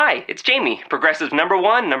Hi, it's Jamie, Progressive's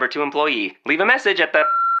 #1, #2 employee. Leave a message at the...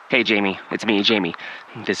 Hey, Jamie, it's me, Jamie.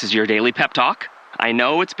 This is your daily pep talk. I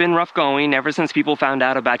know it's been rough going ever since people found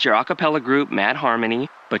out about your a cappella group, Mad Harmony,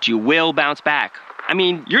 but you will bounce back. I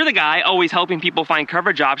mean, you're the guy always helping people find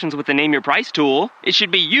coverage options with the Name Your Price tool. It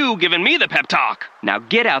should be you giving me the pep talk. Now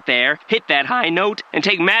get out there, hit that high note, and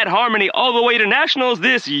take Mad Harmony all the way to nationals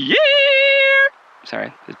this year!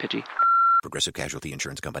 Sorry, it's pitchy. Progressive Casualty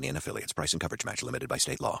Insurance Company and Affiliates. Price and coverage match limited by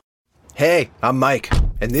state law. Hey, I'm Mike.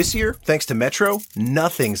 And this year, thanks to Metro,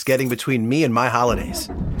 nothing's getting between me and my holidays.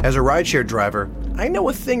 As a rideshare driver, I know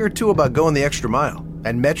a thing or two about going the extra mile.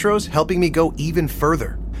 And Metro's helping me go even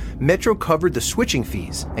further. Metro covered the switching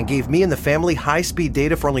fees and gave me and the family high-speed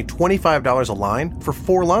data for only $25 a line for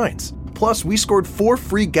 4 lines. Plus, we scored 4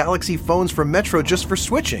 free Galaxy phones from Metro just for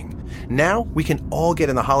switching. Now, we can all get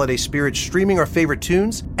in the holiday spirit streaming our favorite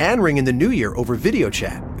tunes and ring in the new year over video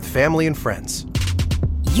chat with family and friends.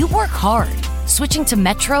 You work hard. Switching to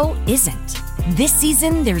Metro isn't. This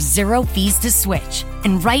season, there's 0 fees to switch.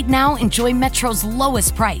 And right now, enjoy Metro's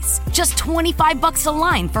lowest price. Just $25 a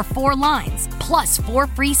line for 4 lines. Plus 4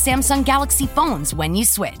 free Samsung Galaxy phones when you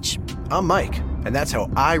switch. I'm Mike, and that's how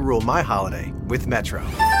I rule my holiday with Metro.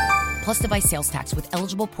 Plus device sales tax with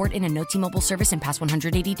eligible port in and no T-Mobile service in past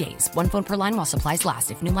 180 days. 1 phone per line while supplies last.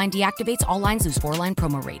 If new line deactivates, all lines lose 4-line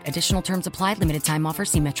promo rate. Additional terms apply. Limited time offer.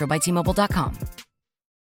 See Metro by T-Mobile.com.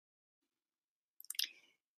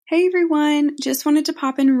 Hey everyone, just wanted to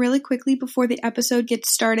pop in really quickly before the episode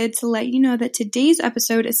gets started to let you know that today's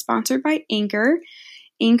episode is sponsored by Anchor.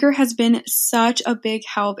 Anchor has been such a big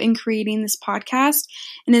help in creating this podcast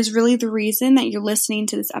and is really the reason that you're listening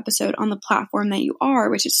to this episode on the platform that you are,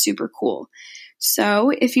 which is super cool.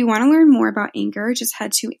 So if you want to learn more about Anchor, just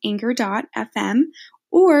head to anchor.fm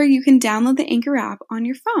or you can download the Anchor app on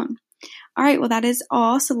your phone. All right, well that is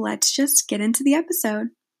all, so let's just get into the episode.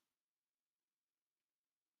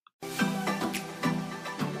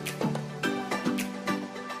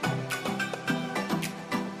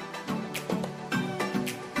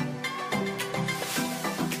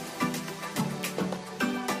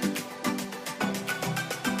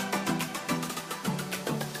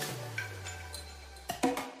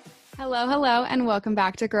 Hello, and welcome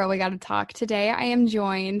back to Girl We Gotta Talk. Today, I am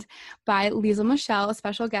joined by Liesl Michelle, a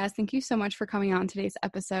special guest. Thank you so much for coming on today's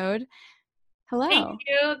episode. Hello. Thank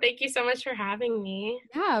you. Thank you so much for having me.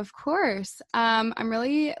 Yeah, of course. I'm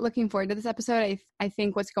really looking forward to this episode. I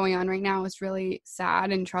think what's going on right now is really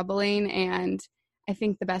sad and troubling, and I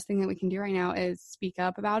think the best thing that we can do right now is speak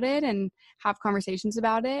up about it and have conversations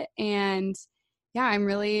about it. And yeah, I'm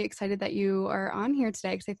really excited that you are on here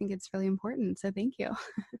today because I think it's really important. So thank you.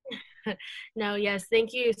 No, yes.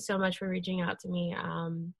 Thank you so much for reaching out to me.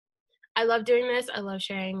 I love doing this. I love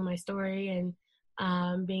sharing my story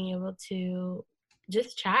and being able to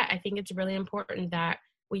just chat. I think it's really important that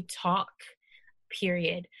we talk,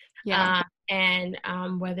 period. Yeah. And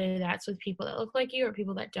whether that's with people that look like you or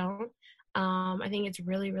people that don't, I think it's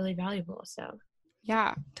really, really valuable. So.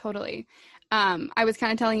 Yeah, totally. I was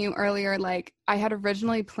kind of telling you earlier, like I had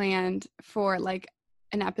originally planned for like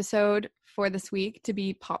an episode for this week to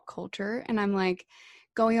be pop culture. And I'm like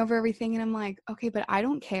going over everything and I'm like, okay, but I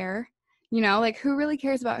don't care. You know, like who really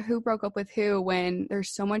cares about who broke up with who when there's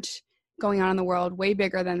so much going on in the world, way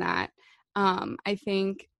bigger than that. I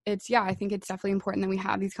think it's definitely important that we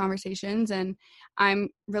have these conversations. And I'm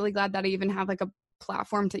really glad that I even have like a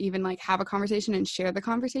platform to even like have a conversation and share the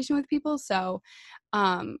conversation with people. So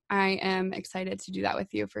I am excited to do that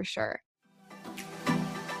with you for sure.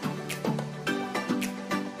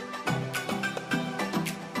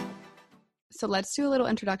 So let's do a little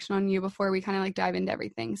introduction on you before we kind of like dive into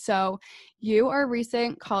everything. So you are a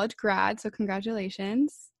recent college grad, so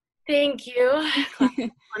congratulations. Thank you.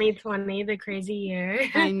 2020, the crazy year.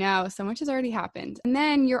 I know, so much has already happened. And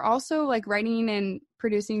then you're also like writing and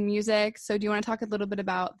producing music. So do you want to talk a little bit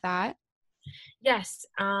about that? Yes.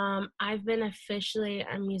 I've been officially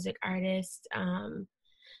a music artist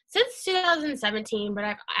since 2017, but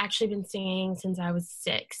I've actually been singing since I was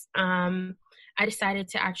 6. I decided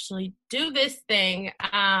to actually do this thing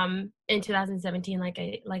in 2017. Like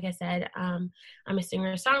I said, I'm a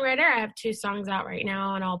singer-songwriter. I have 2 songs out right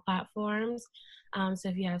now on all platforms. So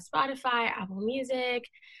if you have Spotify, Apple Music,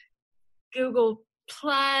 Google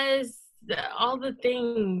Plus, all the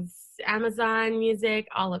things, Amazon Music,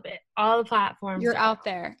 all of it, all the platforms. You're out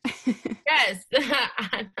there. Yes,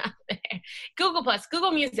 I'm out there. Google Plus,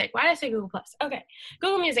 Google Music. Why did I say Google Plus? Okay,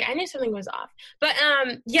 Google Music. I knew something was off. But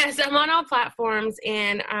yes, I'm on all platforms,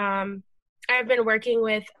 and I've been working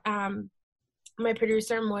with my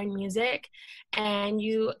producer, Moin Music, and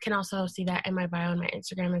you can also see that in my bio on my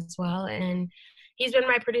Instagram as well. And he's been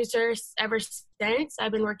my producer ever since.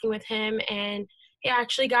 I've been working with him, and he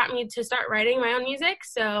actually got me to start writing my own music.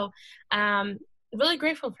 So really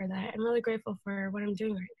grateful for that. I'm really grateful for what I'm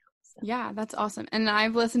doing right now. So. Yeah, that's awesome. And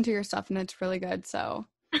I've listened to your stuff and it's really good. So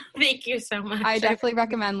thank you so much. I definitely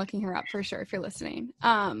recommend looking her up for sure if you're listening.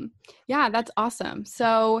 Yeah, that's awesome.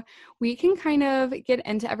 So we can kind of get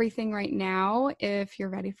into everything right now if you're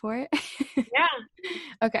ready for it. Yeah.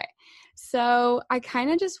 Okay. So I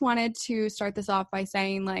kind of just wanted to start this off by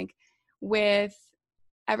saying, like, with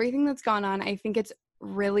everything that's gone on, I think it's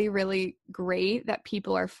really, really great that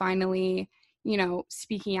people are finally, you know,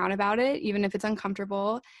 speaking out about it, even if it's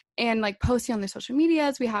uncomfortable, and like posting on their social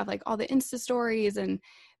medias. We have like all the Insta stories, and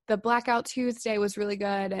the Blackout Tuesday was really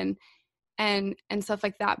good, and stuff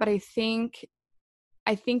like that. But I think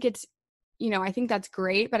it's, you know, I think that's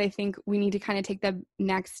great, but I think we need to kind of take the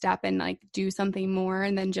next step and like do something more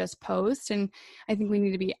and then just post. And I think we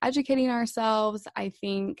need to be educating ourselves. I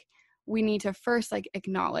think we need to first like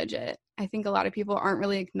acknowledge it. I think a lot of people aren't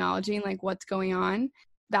really acknowledging like what's going on.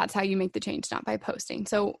 That's how you make the change, not by posting.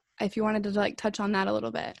 So if you wanted to like touch on that a little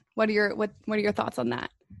bit, what are your thoughts on that?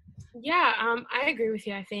 Yeah, I agree with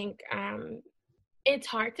you. I think it's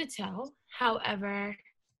hard to tell. However,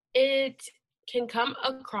 it can come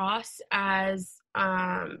across as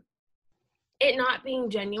it not being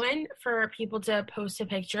genuine for people to post a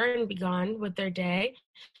picture and be gone with their day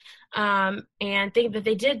and think that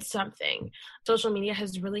they did something. Social media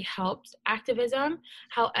has really helped activism.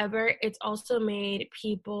 However, it's also made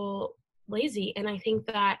people lazy. And I think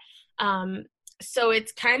that, so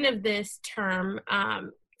it's kind of this term,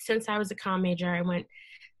 since I was a comm major, I went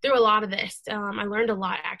through a lot of this. I learned a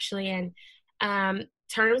lot actually. And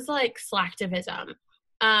terms like slacktivism,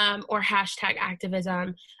 or hashtag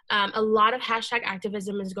activism. A lot of hashtag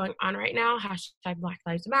activism is going on right now. Hashtag Black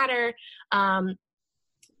Lives Matter.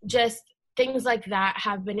 Just things like that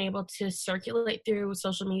have been able to circulate through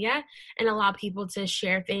social media and allow people to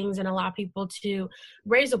share things and allow people to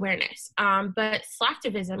raise awareness. But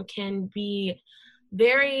slacktivism can be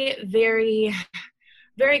very, very,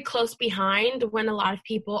 very close behind when a lot of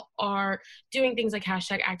people are doing things like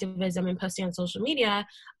hashtag activism and posting on social media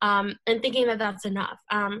and thinking that that's enough.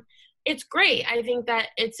 It's great. I think that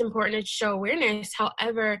it's important to show awareness.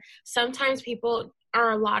 However, sometimes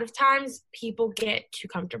a lot of times people get too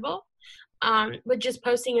comfortable with just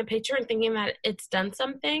posting a picture and thinking that it's done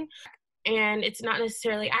something, and it's not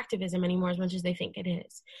necessarily activism anymore as much as they think it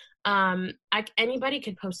is. Anybody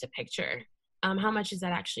could post a picture. How much is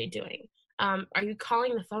that actually doing? Are you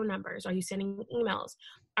calling the phone numbers? Are you sending emails?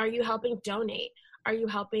 Are you helping donate? Are you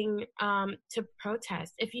helping to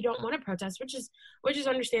protest? If you don't want to protest, which is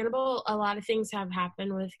understandable, a lot of things have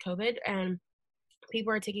happened with COVID and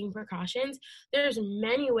people are taking precautions. There's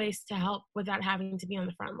many ways to help without having to be on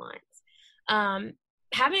the front lines.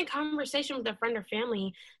 Having a conversation with a friend or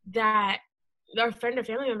family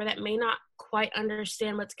member that may not quite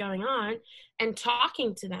understand what's going on and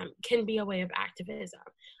talking to them can be a way of activism.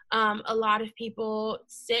 A lot of people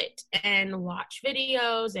sit and watch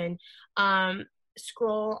videos and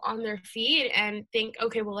scroll on their feed and think,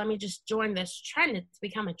 okay, well, let me just join this trend. It's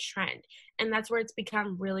become a trend. And that's where it's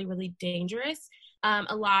become really, really dangerous.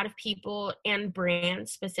 A lot of people and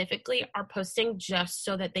brands specifically are posting just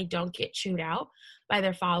so that they don't get chewed out by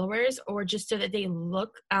their followers or just so that they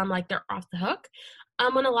look like they're off the hook.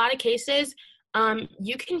 In a lot of cases,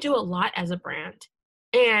 you can do a lot as a brand.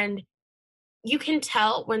 And you can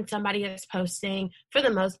tell when somebody is posting, for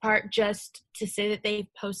the most part, just to say that they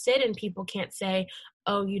posted and people can't say,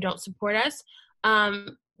 oh, you don't support us,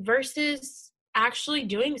 versus actually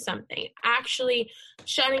doing something, actually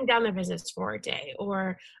shutting down their business for a day,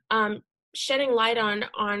 or shedding light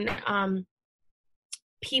on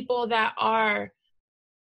people that are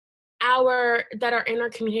in our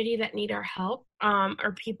community that need our help,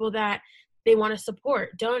 or people that they want to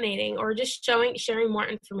support, donating, or just sharing more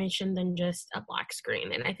information than just a black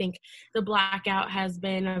screen. And I think the blackout has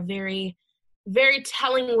been a very, very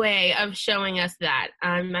telling way of showing us that.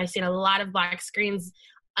 I've seen a lot of black screens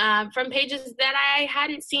from pages that I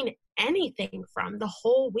hadn't seen anything from the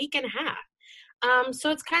whole week and a half. So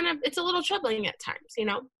it's a little troubling at times, you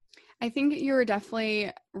know? I think you were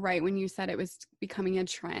definitely right when you said it was becoming a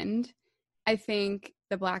trend. I think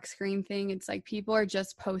the black screen thing, it's like people are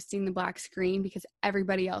just posting the black screen because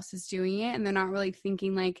everybody else is doing it, and they're not really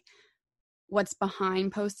thinking like what's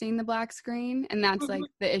behind posting the black screen. And that's like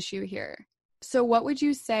the issue here. So what would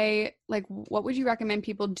you say, like, what would you recommend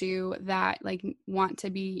people do that like want to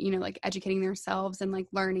be, you know, like educating themselves and like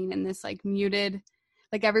learning in this like muted,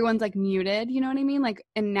 like everyone's like muted, you know what I mean? Like,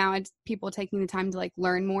 and now it's people taking the time to like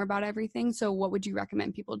learn more about everything. So what would you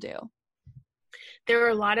recommend people do? There are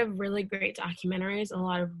a lot of really great documentaries, a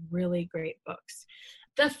lot of really great books.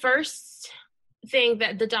 The first thing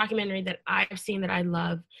that the documentary that I've seen that I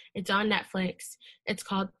love, it's on Netflix. It's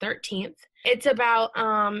called 13th. It's about,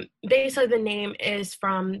 basically the name is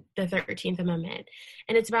from the 13th Amendment,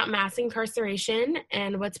 and it's about mass incarceration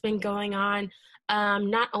and what's been going on,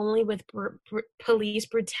 not only with police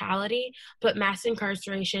brutality, but mass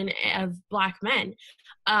incarceration of Black men.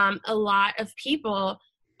 A lot of people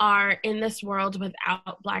are in this world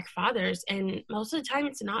without Black fathers, and most of the time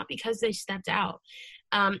it's not because they stepped out.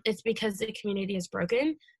 It's because the community is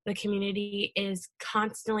broken. The community is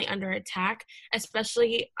constantly under attack,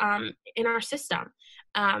 especially in our system.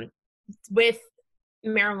 With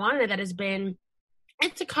marijuana,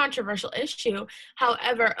 it's a controversial issue.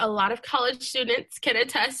 However, a lot of college students can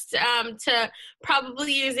attest to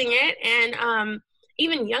probably using it, and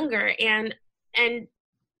even younger. And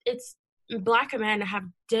it's Black men have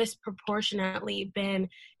disproportionately been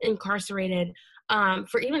incarcerated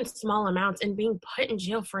for even small amounts and being put in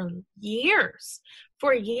jail for years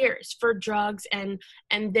for drugs and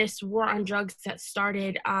this war on drugs that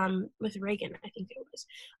started with Reagan, I think it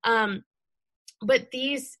was. But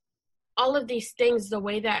all of these things, the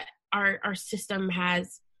way that our system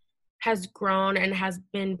has grown and has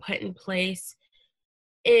been put in place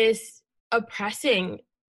is oppressing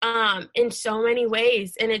in so many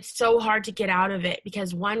ways, and it's so hard to get out of it,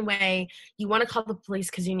 because one way you want to call the police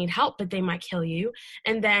because you need help, but they might kill you,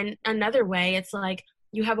 and then another way it's like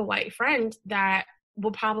you have a white friend that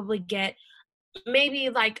will probably get maybe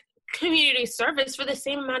like community service for the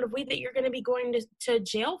same amount of weed that you're going to be going to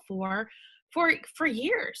jail for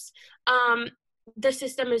years. The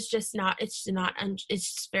system is just it's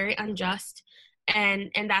just very unjust, and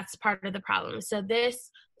that's part of the problem. So this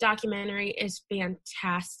documentary is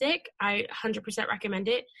fantastic. I 100% recommend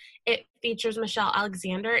it. It features Michelle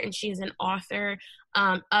Alexander, and she is an author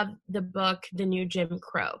of the book The New Jim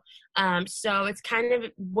Crow. So it's kind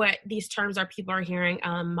of what these terms are people are hearing,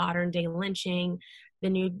 modern day lynching, the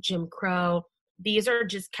new Jim Crow. These are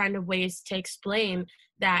just kind of ways to explain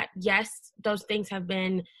that, yes, those things have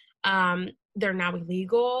been, they're now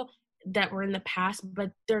illegal, that were in the past, but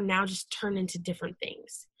they're now just turned into different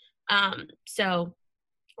things. So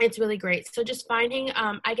it's really great. So just finding,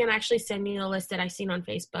 I can actually send you a list that I've seen on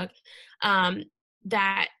Facebook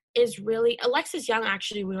that is really, Alexis Young,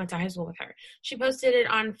 actually, we went to high school with her. She posted it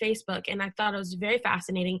on Facebook, and I thought it was very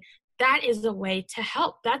fascinating. That is a way to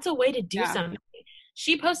help. That's a way to do something.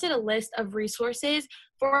 She posted a list of resources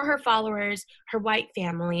for her followers, her white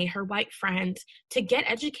family, her white friends to get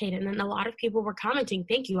educated. And a lot of people were commenting,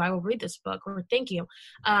 thank you, I will read this book, or thank you,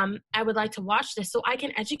 I would like to watch this so I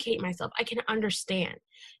can educate myself. I can understand.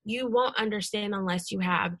 You won't understand unless you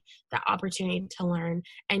have the opportunity to learn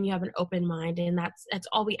and you have an open mind. And that's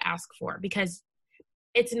all we ask for, because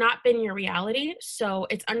it's not been your reality. So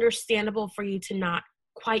it's understandable for you to not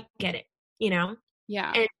quite get it, you know?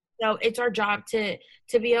 Yeah. And so it's our job to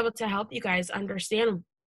be able to help you guys understand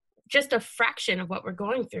just a fraction of what we're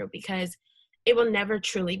going through, because it will never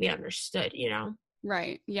truly be understood, you know?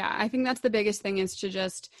 Right. Yeah. I think that's the biggest thing, is to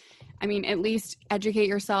just, I mean, at least educate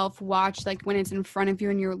yourself, watch, like, when it's in front of you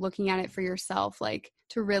and you're looking at it for yourself, like,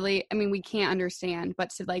 to really, I mean, we can't understand, but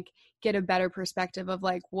to like get a better perspective of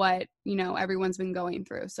like what, you know, everyone's been going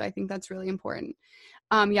through. So I think that's really important.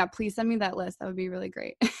 Yeah, please send me that list. That would be really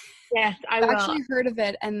great. Yes, I will. I've actually heard of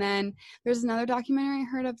it. And then there's another documentary I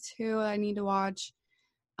heard of too I need to watch.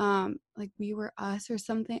 Like We Were Us or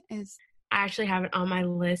something. I actually have it on my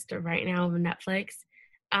list right now of Netflix.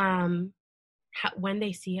 When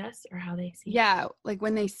They See Us, or How They See Us. Yeah, like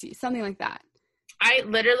When They See, something like that. I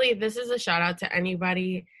literally, this is a shout out to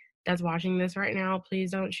anybody that's watching this right now.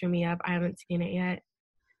 Please don't chew me up. I haven't seen it yet.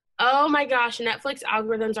 Oh my gosh, Netflix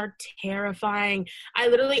algorithms are terrifying. I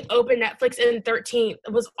literally opened Netflix and 13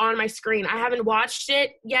 was on my screen. I haven't watched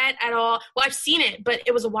it yet at all. Well, I've seen it, but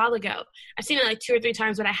it was a while ago. I've seen it like 2 or 3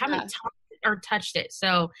 times, but I haven't touched it.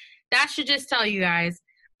 So that should just tell you guys.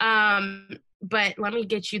 But let me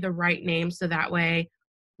get you the right name so that way,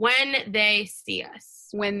 When They See Us.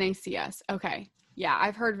 When They See Us. Okay. Yeah,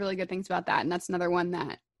 I've heard really good things about that, and that's another one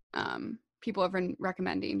that people have been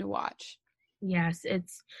recommending to watch. Yes,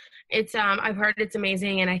 it's I've heard it's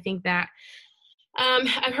amazing, and I think that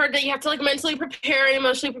I've heard that you have to like mentally prepare and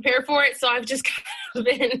emotionally prepare for it. So I've just kind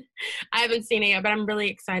of I haven't seen it yet, but I'm really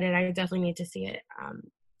excited. I definitely need to see it.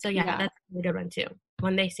 So yeah, that's a good one too.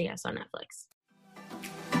 When They See Us on Netflix.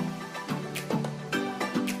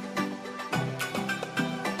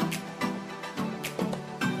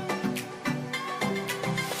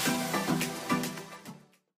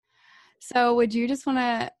 So would you just want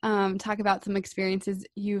to talk about some experiences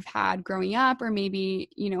you've had growing up, or maybe,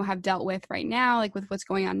 have dealt with right now, like with what's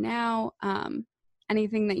going on now?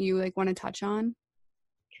 Anything that you like want to touch on?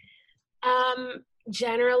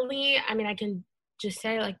 Generally, I mean, I can just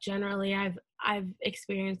say, like, generally, I've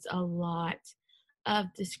experienced a lot of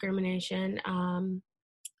discrimination,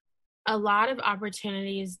 a lot of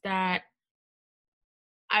opportunities that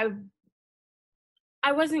I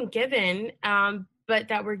I wasn't given, but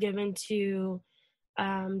that were given to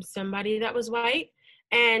somebody that was white.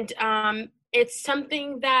 And it's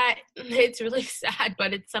something that it's really sad,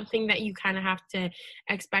 but it's something that you kind of have to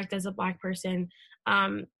expect as a Black person.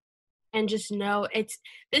 And just know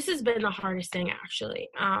this has been the hardest thing, actually.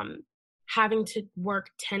 Having to work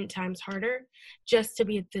 10 times harder just to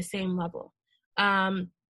be at the same level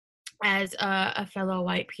as a fellow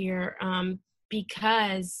white peer,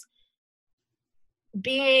 because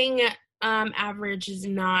being average is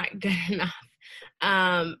not good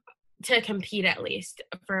enough to compete, at least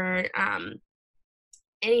for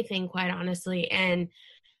anything, quite honestly. And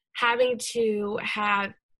having to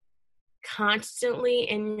have constantly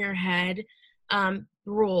in your head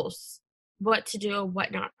rules, what to do,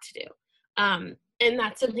 what not to do. And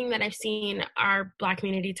that's something that I've seen our Black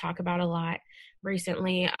community talk about a lot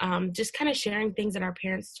recently, just kind of sharing things that our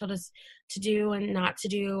parents told us to do and not to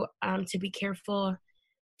do, to be careful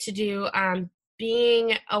to do,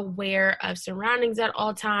 being aware of surroundings at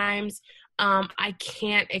all times. I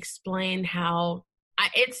can't explain how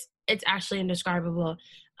it's actually indescribable,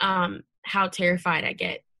 how terrified I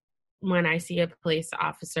get when I see a police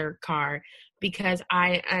officer car, because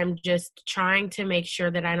I am just trying to make sure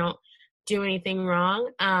that I don't do anything wrong,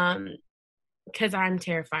 because I'm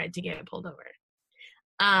terrified to get pulled over.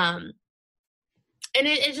 And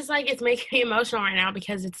it's just like, it's making me emotional right now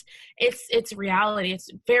because it's reality. It's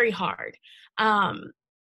very hard.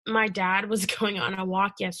 My dad was going on a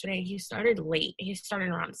walk yesterday. He started late. He started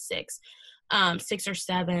around 6 or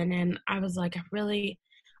 7. And I was like, I really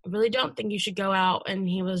don't think you should go out. And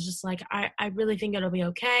he was just like, I really think it'll be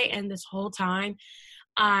okay. And this whole time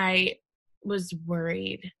I was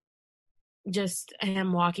worried, just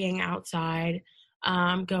him walking outside,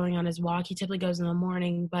 going on his walk. He typically goes in the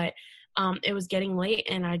morning, but it was getting late,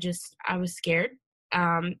 and I was scared,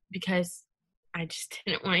 because I just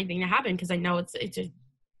didn't want anything to happen, because I know it's a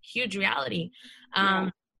huge reality.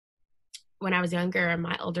 When I was younger,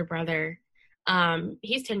 my older brother,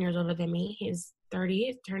 he's 10 years older than me. He's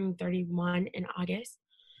 30, turning 31 in August.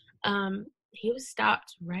 He was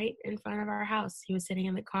stopped right in front of our house. He was sitting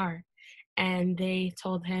in the car, and they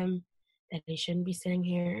told him that he shouldn't be sitting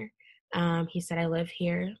here. He said, I live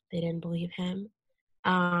here. They didn't believe him.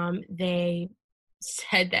 They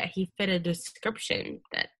said that he fit a description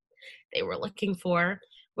that they were looking for,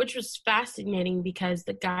 which was fascinating because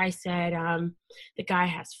the guy said the guy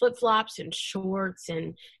has flip-flops and shorts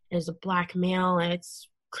and is a Black male. And it's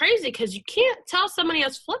crazy because you can't tell somebody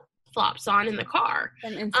has flip-flops on in the car.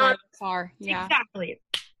 And inside the car, yeah. Exactly.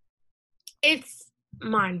 It's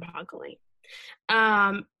mind-boggling.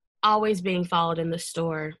 Always being followed in the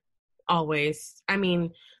store. Always. I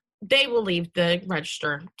mean, they will leave the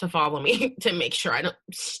register to follow me to make sure I don't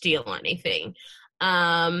steal anything.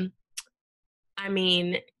 I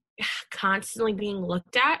mean, constantly being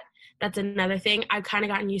looked at. That's another thing. I've kind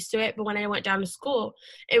of gotten used to it, but when I went down to school,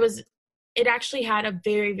 it actually had a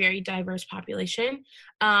very, very diverse population.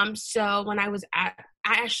 So when I was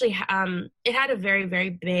it had a very, very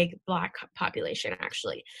big Black population,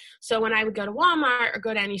 actually. So when I would go to Walmart or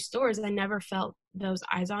go to any stores, I never felt those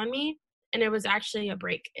eyes on me. And it was actually a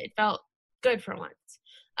break. It felt good for once.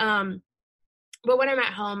 But when I'm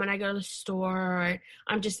at home and I go to the store, or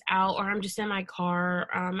I'm just out, or I'm just in my car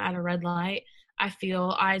at a red light, I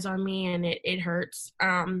feel eyes on me, and it hurts.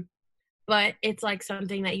 But it's like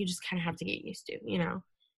something that you just kind of have to get used to, you know?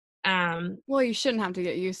 Well, you shouldn't have to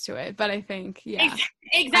get used to it, but I think, yeah.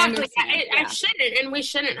 Exactly. I shouldn't, and we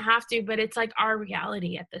shouldn't have to, but it's like our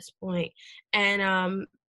reality at this point. And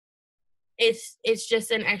it's just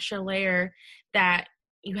an extra layer that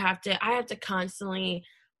I have to constantly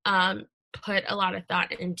put a lot of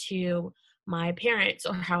thought into my appearance,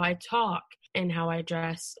 or how I talk and how I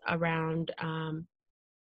dress around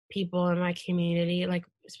people in my community, like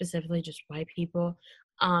specifically just white people,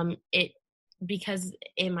 because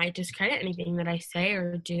it might discredit anything that I say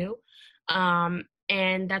or do.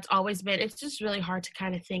 And that's always been, it's just really hard to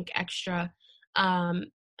kind of think extra,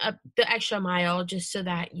 the extra mile, just so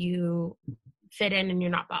that you fit in and you're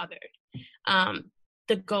not bothered.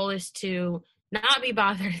 The goal is to not be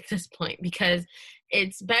bothered at this point, because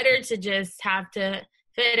it's better to just have to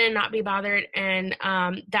fit in, not be bothered. And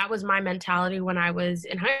that was my mentality when I was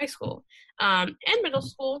in high school, and middle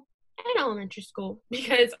school and elementary school,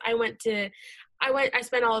 because I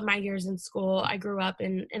spent all of my years in school. I grew up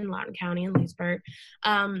in Loudoun County in Leesburg.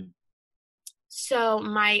 So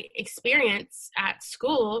my experience at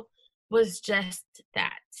school was just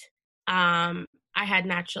that. I had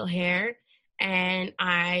natural hair, and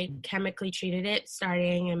I chemically treated it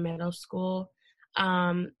starting in middle school.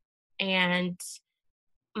 And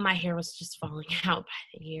my hair was just falling out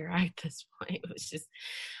by the year at this point. It was just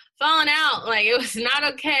falling out. Like, it was not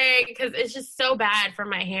okay, because it's just so bad for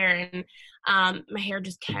my hair. And my hair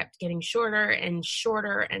just kept getting shorter and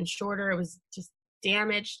shorter and shorter. It was just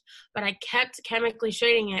damaged, but I kept chemically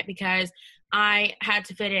straightening it because I had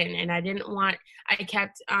to fit in, and I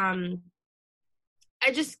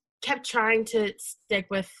just kept trying to stick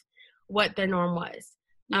with what the norm was.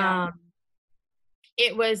 Yeah.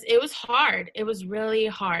 It was hard. It was really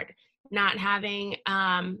hard not having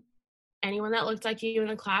anyone that looked like you in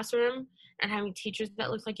the classroom, and having teachers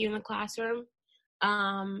that looked like you in the classroom.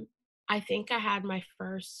 I think I had my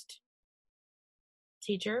first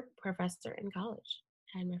professor in college.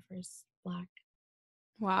 I had my first Black.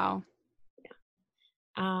 Wow.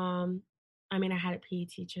 I mean, I had a PE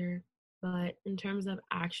teacher, but in terms of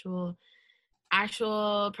actual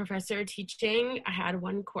professor teaching, I had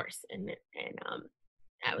one course in it, and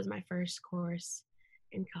that was my first course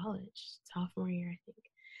in college, sophomore year, I think.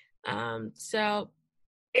 So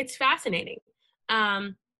it's fascinating.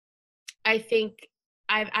 I think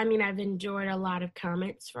I've enjoyed a lot of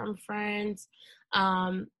comments from friends.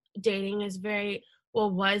 Dating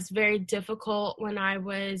was very difficult when I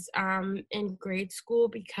was in grade school,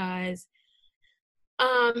 because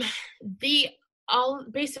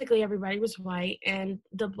basically everybody was white, and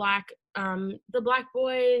the black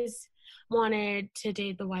boys wanted to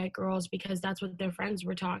date the white girls because that's what their friends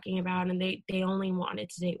were talking about, and they only wanted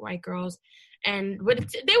to date white girls. And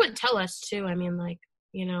they would tell us too. I mean, like,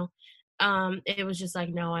 you know, it was just like,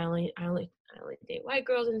 no, I only date white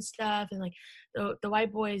girls and stuff, and like the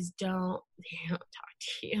white boys don't talk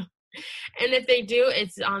to you. And if they do,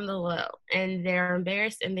 it's on the low, and they're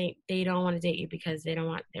embarrassed, and they don't want to date you because they don't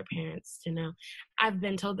want their parents to know. I've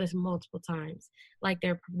been told this multiple times. Like,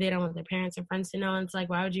 they don't want their parents or friends to know. And it's like,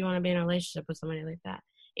 why would you want to be in a relationship with somebody like that?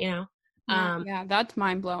 You know? Yeah, that's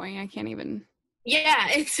mind blowing. I can't even. Yeah,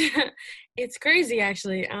 it's crazy,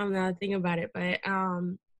 actually. Now I think about it, but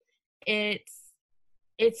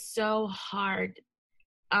it's so hard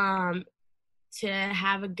to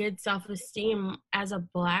have a good self-esteem as a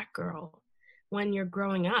Black girl when you're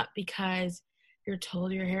growing up, because you're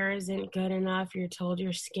told your hair isn't good enough, you're told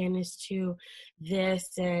your skin is too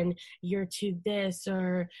this, and you're too this,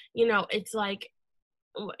 or, you know, it's like,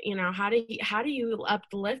 you know, how do you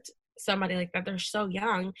uplift somebody like that? They're so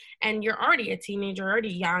young, and you're already a teenager,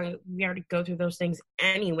 already young. We already go through those things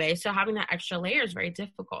anyway, so having that extra layer is very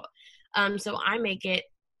difficult. So I make it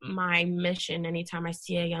my mission anytime I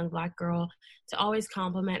see a young Black girl to always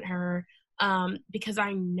compliment her, because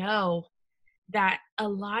I know that a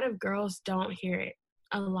lot of girls don't hear it.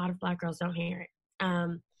 A lot of Black girls don't hear it.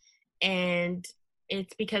 And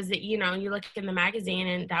it's because that, you know, you look in the magazine,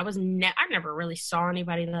 and that was I never really saw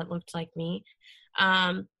anybody that looked like me.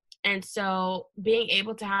 And so being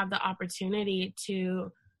able to have the opportunity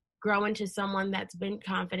to grow into someone that's been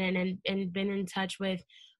confident and been in touch with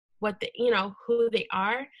who they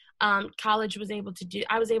are, college was able to do.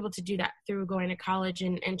 I was able to do that through going to college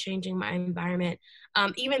and changing my environment,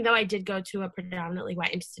 even though I did go to a predominantly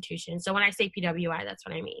white institution. So when I say PWI, that's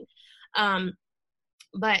what I mean.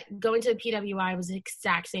 But going to the PWI was the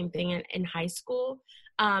exact same thing in high school.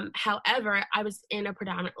 However, I was in a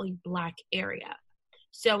predominantly Black area.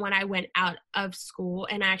 So when I went out of school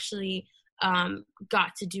and actually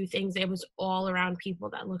got to do things, it was all around people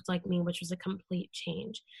that looked like me, which was a complete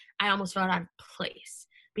change. I almost felt out of place,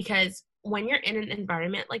 because when you're in an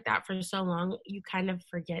environment like that for so long, you kind of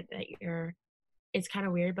forget that it's kind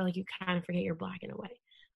of weird, but like, you kind of forget you're Black in a way.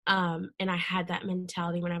 And I had that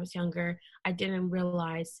mentality when I was younger. I didn't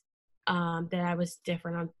realize that I was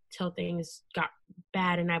different until things got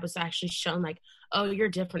bad, and I was actually shown like, oh, you're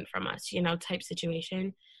different from us, you know, type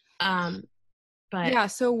situation. But yeah,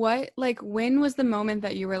 so when was the moment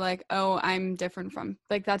that you were like, oh, I'm different from,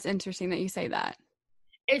 like, that's interesting that you say that.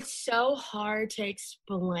 It's so hard to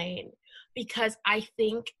explain, because I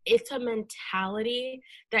think it's a mentality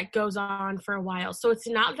that goes on for a while. So it's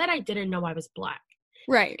not that I didn't know I was Black.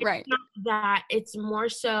 Right. It's not that. It's more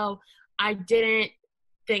so I didn't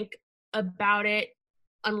think about it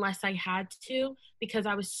unless I had to, because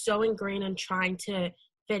I was so ingrained in trying to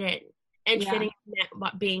fit in, and fitting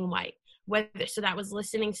in being white. whether, so that was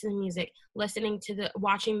listening to the music, watching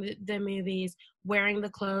the movies, wearing the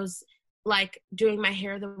clothes, like doing my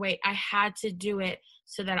hair the way I had to do it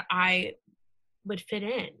so that I would fit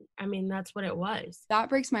in. I mean, that's what it was. That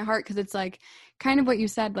breaks my heart because it's like kind of what you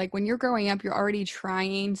said, like when you're growing up, you're already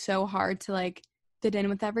trying so hard to like fit in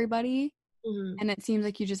with everybody. Mm-hmm. And it seems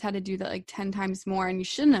like you just had to do that like 10 times more and you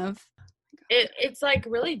shouldn't have. It's like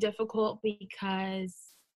really difficult because,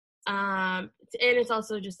 and it's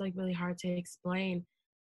also just like really hard to explain.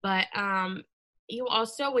 But you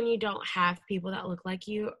also, when you don't have people that look like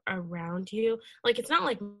you around you, like it's not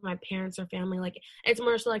like my parents or family, like it's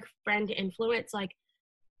more so like friend influence. Like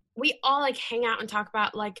we all like hang out and talk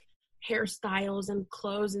about like hairstyles and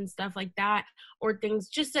clothes and stuff like that, or things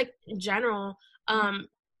just like in general. And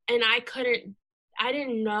I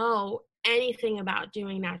didn't know anything about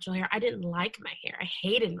doing natural hair. I didn't like my hair. I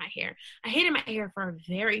hated my hair. I hated my hair for a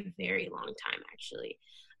very, very long time, actually.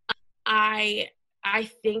 I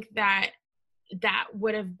think that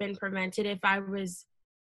would have been prevented if I was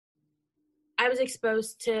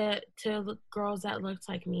exposed to girls that looked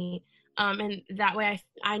like me. And that way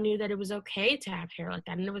I knew that it was okay to have hair like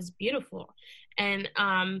that and it was beautiful. And,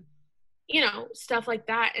 stuff like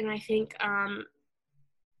that. And I think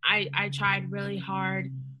I tried really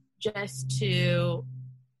hard just to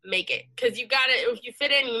make it. Because you got to, if you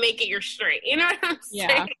fit in, you make it, you're straight. You know what I'm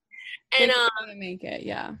saying? And make it,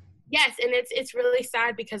 yeah. Yes, and it's really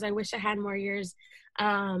sad because I wish I had more years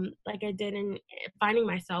like I did in finding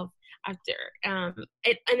myself after.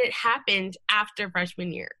 It happened after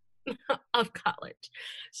freshman year of college.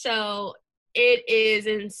 So it is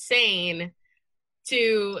insane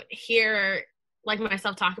to hear like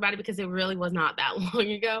myself talk about it because it really was not that long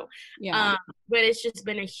ago. Yeah. But it's just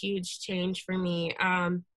been a huge change for me.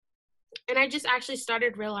 And I just actually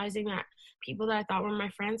started realizing that people that I thought were my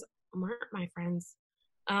friends weren't my friends.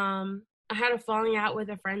 I had a falling out with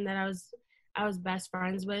a friend that I was best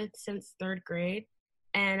friends with since third grade.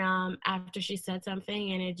 And after she said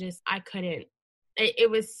something and I couldn't, it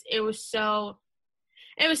was so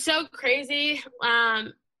crazy.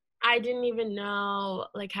 I didn't even know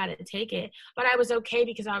like how to take it, but I was okay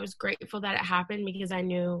because I was grateful that it happened because I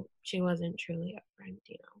knew she wasn't truly a friend,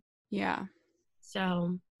 Yeah.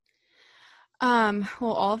 So, well,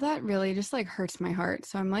 all of that really just like hurts my heart.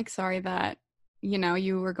 So I'm like sorry that,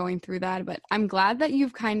 you were going through that, but I'm glad that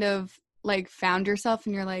you've kind of like found yourself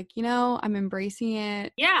and you're like, I'm embracing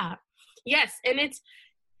it. Yeah. Yes. And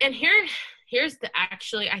here's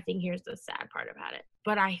I think here's the sad part about it.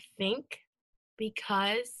 But I think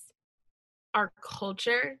because our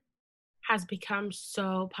culture has become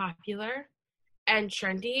so popular and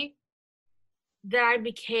trendy that I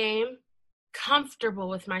became comfortable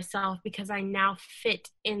with myself because I now fit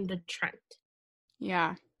in the trend.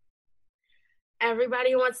 Yeah.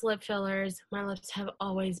 Everybody wants lip fillers. My lips have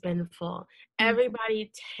always been full.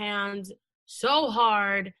 Everybody tans so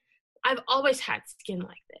hard. I've always had skin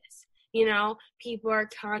like this. People are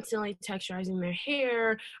constantly texturizing their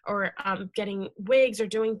hair or getting wigs or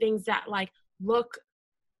doing things that like look,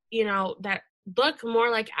 that look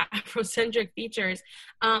more like Afrocentric features,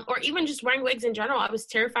 or even just wearing wigs in general. I was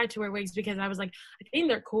terrified to wear wigs because I was like, I think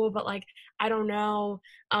they're cool, but like, I don't know,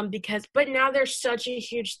 but now they're such a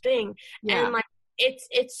huge thing. Yeah. And like,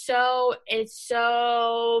 it's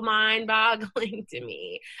so mind-boggling to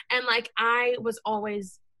me. And like, I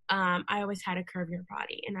always had a curvier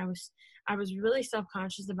body, and I was really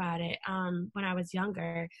self-conscious about it when I was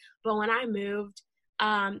younger. But when I moved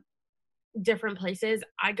different places,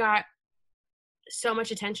 I got so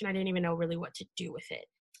much attention I didn't even know really what to do with it.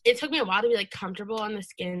 It took me a while to be like comfortable on the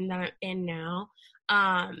skin that I'm in now.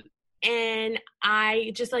 And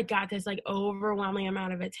I just like got this like overwhelming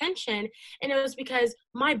amount of attention, and it was because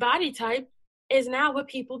my body type is now what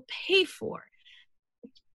people pay for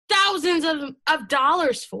thousands of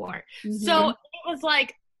dollars for. Mm-hmm. So it was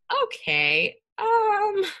like, okay,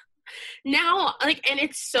 now like, and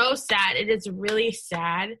it's so sad. It is really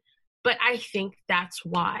sad. But I think that's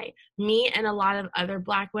why me and a lot of other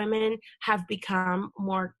Black women have become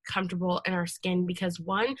more comfortable in our skin because,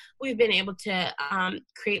 one, we've been able to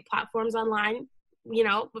create platforms online,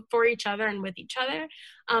 for each other and with each other,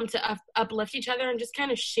 to uplift each other and just kind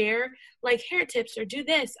of share like hair tips or do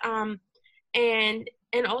this. And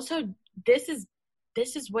also this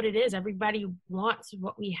is what it is. Everybody wants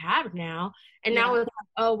what we have now. And now it's like,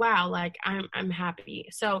 oh, wow, like I'm happy.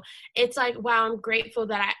 So it's like, wow, I'm grateful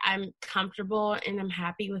that I'm comfortable and I'm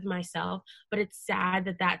happy with myself, but it's sad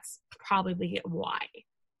that that's probably why.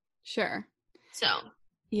 Sure. So.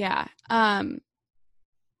 Yeah.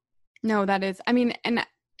 No, that is, I mean, and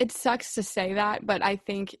it sucks to say that, but I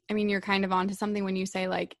think, I mean, you're kind of onto something when you say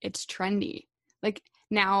like it's trendy. Like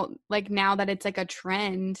now that it's like a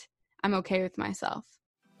trend, I'm okay with myself.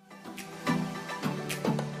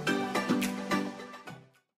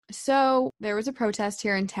 So there was a protest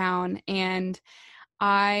here in town, and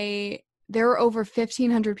there were over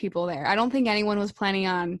 1,500 people there. I don't think anyone was planning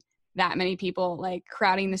on that many people like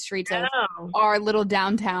crowding the streets of our little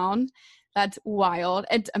downtown. That's wild.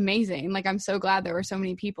 It's amazing. Like, I'm so glad there were so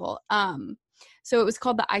many people. So it was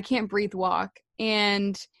called the I Can't Breathe Walk,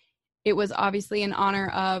 and it was obviously in honor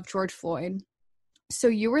of George Floyd. So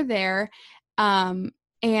you were there. And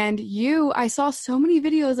I saw so many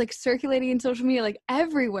videos like circulating in social media, like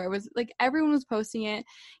everywhere was like everyone was posting it.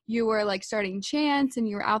 You were like starting chants and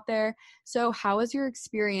you were out there. So how was your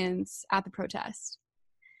experience at the protest?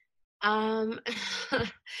 I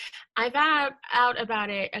found out about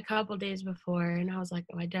it a couple days before, and I was like,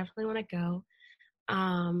 oh, I definitely want to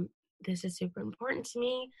go. This is super important to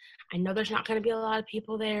me. I know there's not going to be a lot of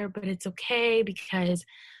people there, but it's okay because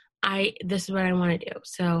this is what I want to do.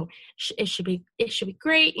 So it should be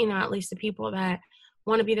great. You know, at least the people that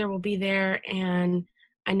want to be there will be there. And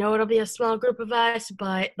I know it'll be a small group of us,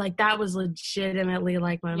 but like that was legitimately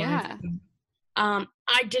like my mind.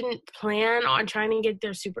 I didn't plan on trying to get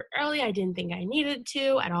there super early. I didn't think I needed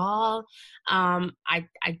to at all. I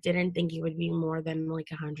didn't think it would be more than like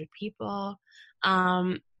 100 people.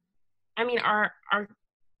 I mean, our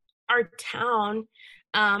town,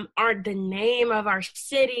 the name of our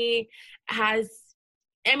city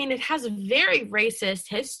it has a very racist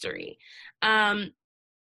history.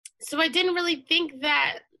 So I didn't really think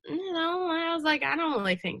that, I was like, I don't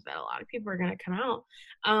really think that a lot of people are going to come out.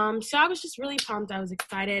 So I was just really pumped. I was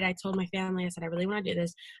excited. I told my family, I said, I really want to do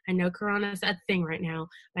this. I know Corona is a thing right now,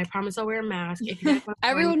 but I promise I'll wear a mask. If you guys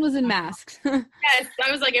Everyone was in masks. Yes.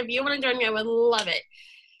 I was like, if you want to join me, I would love it.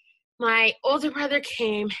 My older brother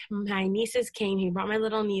came, my nieces came, he brought my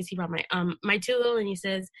little niece, he brought my two little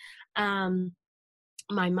nieces, my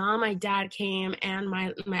mom, my dad came, and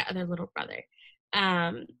my other little brother.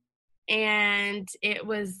 And it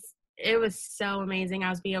was so amazing. I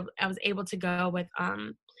was able to go with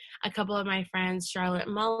a couple of my friends, Charlotte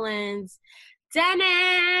Mullins,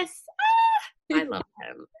 Dennis. I love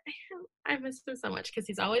him. I miss him so much because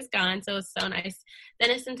he's always gone, so it was so nice.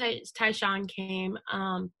 Dennis and Tyshawn came.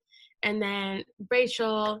 And then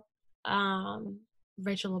Rachel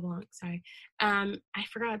LeBlanc, sorry. I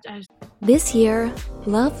forgot. This year,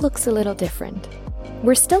 love looks a little different.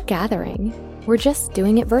 We're still gathering. We're just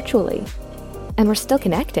doing it virtually. And we're still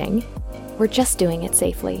connecting. We're just doing it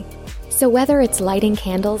safely. So whether it's lighting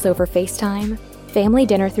candles over FaceTime, family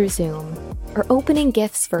dinner through Zoom, or opening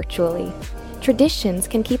gifts virtually, traditions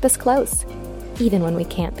can keep us close, even when we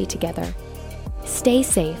can't be together. Stay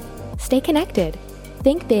safe. Stay connected.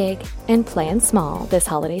 Think big and plan small this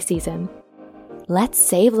holiday season. Let's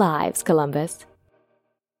save lives, Columbus.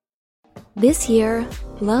 This year,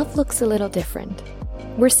 love looks a little different.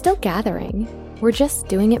 We're still gathering. We're just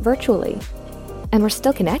doing it virtually. And we're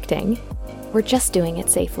still connecting. We're just doing it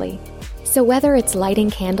safely. So whether it's lighting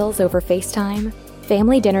candles over FaceTime,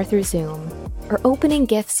 family dinner through Zoom, or opening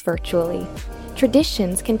gifts virtually,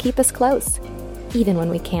 traditions can keep us close, even when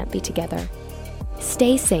we can't be together.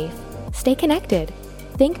 Stay safe. Stay connected.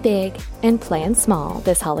 Think big and plan small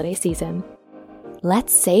this holiday season.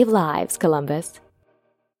 Let's save lives, Columbus.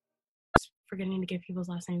 Forgetting to give people's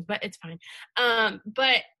last names, but it's fine.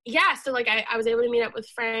 But yeah, so like I was able to meet up with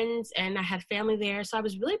friends and I had family there. So I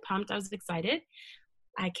was really pumped. I was excited.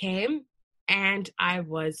 I came and I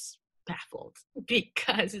was baffled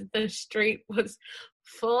because the street was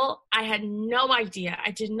full. I had no idea.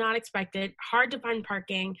 I did not expect it. Hard to find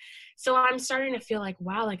parking. So I'm starting to feel like,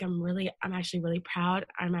 wow, like I'm actually really proud.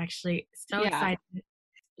 I'm actually so excited.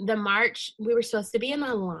 The march, we were supposed to be in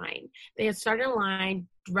a line. They had started a line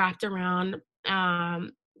wrapped around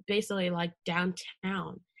basically like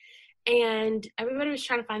downtown. And everybody was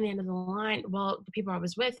trying to find the end of the line. Well, the people I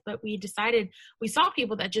was with, but we saw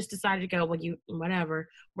people that just decided to go, whatever,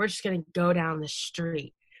 we're just going to go down the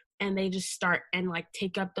street. And they just start and like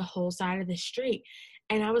take up the whole side of the street.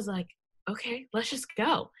 And I was like, okay, let's just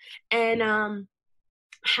go. And I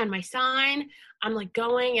had my sign. I'm like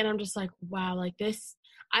going and I'm just like, wow, like this.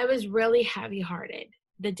 I was really heavy hearted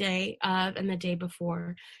the day of and the day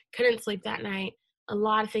before. Couldn't sleep that night. A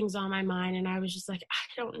lot of things on my mind. And I was just like,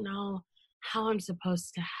 I don't know how I'm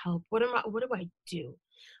supposed to help. What do I do?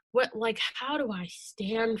 How do I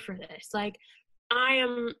stand for this? Like,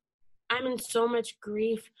 I'm in so much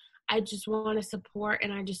grief. I just want to support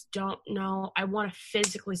and I just don't know. I want to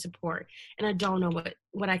physically support and I don't know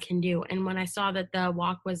what I can do. And when I saw that the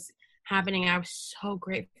walk was happening. I was so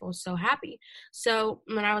grateful, so happy. So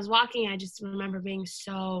when I was walking, I just remember being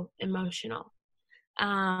so emotional.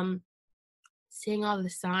 Seeing all the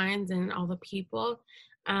signs and all the people.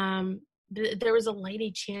 There was a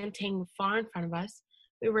lady chanting far in front of us.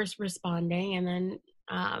 We were responding, and then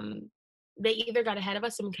they either got ahead of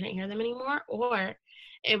us and we couldn't hear them anymore, or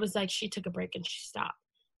it was like she took a break and she stopped.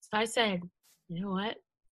 So I said, you know what?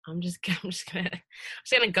 I'm just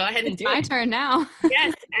gonna go ahead and do it. My turn now.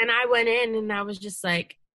 Yes. And I went in and I was just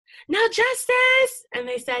like, no justice. And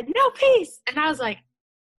they said, no peace. And I was like,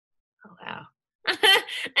 oh, wow.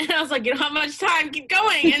 And I was like, you don't have much time, keep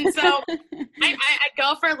going. And so I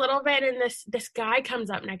go for a little bit, and this guy comes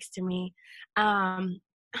up next to me. Oh my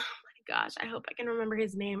gosh, I hope I can remember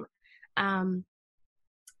his name. I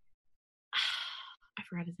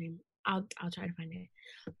forgot his name. I'll try to find it.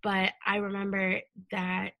 But I remember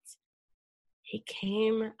that he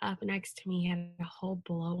came up next to me. He had a whole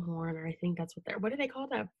blowhorn, or I think that's what do they call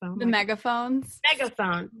that phone? The megaphones.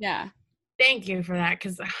 Megaphone. Yeah. Thank you for that,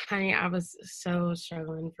 because I was so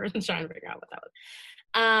struggling for trying to figure out what that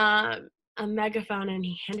was. A megaphone, and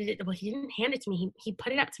he handed it. Well, he didn't hand it to me. He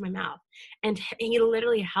put it up to my mouth, and he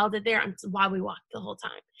literally held it there while we walked the whole time.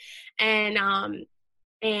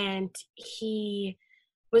 And he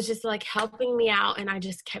was just like helping me out, and I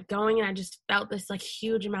just kept going, and I just felt this like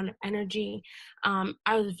huge amount of energy.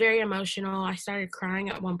 I was very emotional. I started crying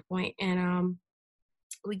at one point, and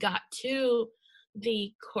we got to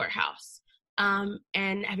the courthouse.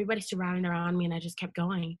 And everybody surrounded around me, and I just kept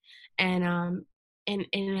going. And I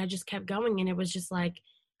just kept going. And it was just like,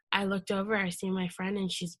 I looked over, I see my friend,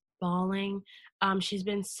 and she's bawling. She's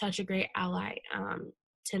been such a great ally,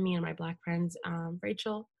 to me and my Black friends.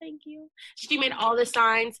 Rachel, thank you. She made all the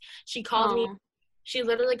signs. She called me. She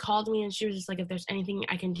literally called me, and she was just like, if there's anything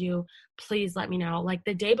I can do, please let me know. Like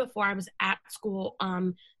the day before, I was at school,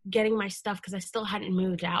 getting my stuff, because I still hadn't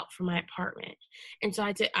moved out from my apartment. And so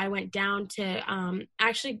I went down to,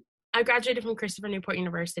 actually, I graduated from Christopher Newport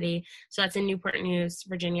University. So that's in Newport News,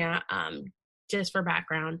 Virginia, just for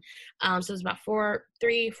background. So it was about 4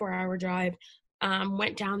 hour drive.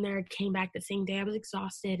 Went down there, came back the same day. I was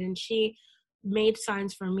exhausted, and she made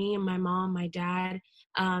signs for me and my mom, my dad,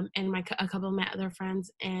 and a couple of my other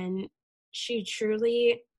friends, and she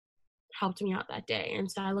truly helped me out that day.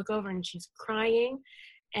 And so I look over, and she's crying,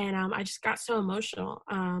 and I just got so emotional.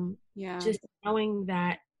 Just knowing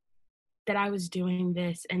that I was doing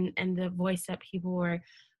this, and the voice that people were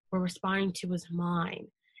responding to was mine,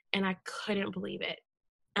 and I couldn't believe it.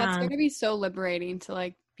 That's going to be so liberating to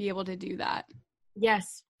like be able to do that.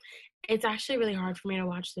 Yes. It's actually really hard for me to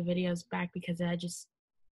watch the videos back, because it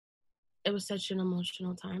was such an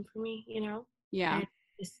emotional time for me, you know? Yeah.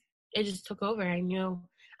 It just took over. I knew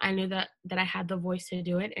that I had the voice to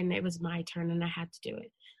do it, and it was my turn, and I had to do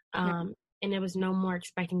it. And it was no more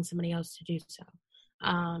expecting somebody else to do so.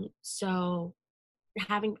 So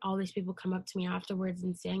having all these people come up to me afterwards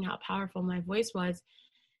and saying how powerful my voice was,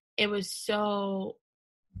 it was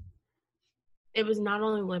not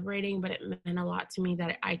only liberating, but it meant a lot to me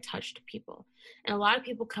that I touched people. And a lot of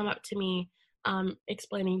people come up to me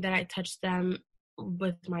explaining that I touched them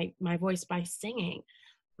with my voice by singing.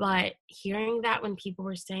 But hearing that when people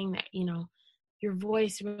were saying that, you know, your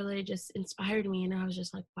voice really just inspired me, and I was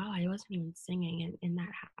just like, wow, I wasn't even singing, and that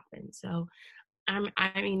happened. So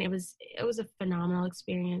I mean, it was a phenomenal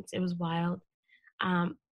experience. It was wild.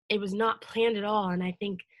 It was not planned at all, and I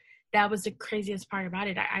think that was the craziest part about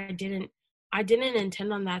it. I didn't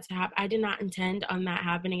intend on that to happen. I did not intend on that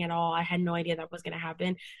happening at all. I had no idea that was going to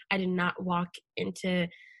happen. I did not walk into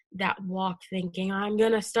that walk thinking, I'm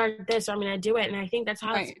going to start this, or I'm going to do it. And I think that's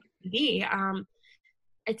how it's supposed to be.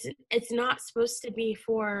 It's not supposed to be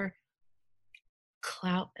for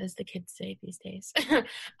clout, as the kids say these days.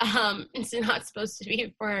 It's not supposed to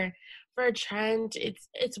be for a trend.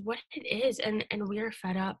 It's what it is. And we're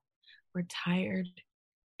fed up. We're tired.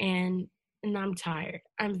 And I'm tired.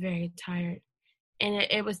 I'm very tired. And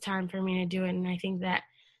it was time for me to do it. And I think that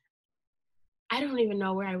I don't even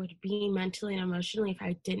know where I would be mentally and emotionally if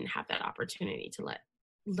I didn't have that opportunity to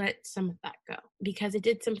let some of that go. Because it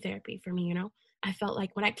did some therapy for me, you know? I felt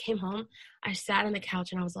like when I came home, I sat on the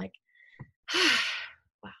couch and I was like,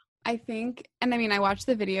 wow. I think, and I mean, I watched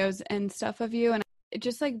the videos and stuff of you, and it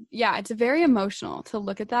just like, yeah, it's very emotional to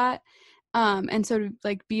look at that. And so to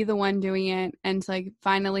like be the one doing it and to like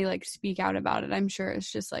finally like speak out about it, I'm sure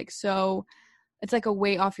it's just like, so it's like a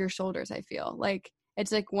weight off your shoulders. I feel like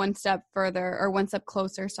it's like one step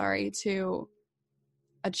closer, to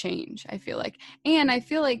a change, I feel like. And I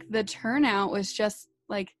feel like the turnout was just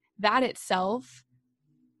like that itself,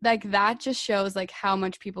 like that just shows like how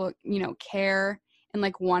much people, you know, care and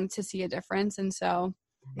like want to see a difference. And so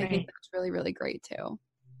I think Right. that's really, really great too.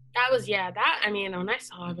 When I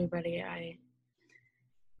saw everybody, I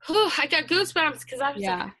got goosebumps because I was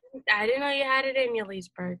like, I didn't know you had it in you,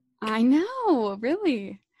 Leesburg. I know,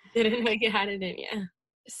 really. Didn't know you had it in you.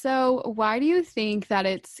 So why do you think that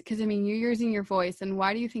it's, because I mean, you're using your voice, and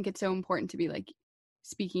why do you think it's so important to be like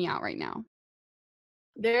speaking out right now?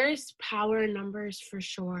 There's power in numbers for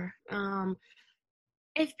sure.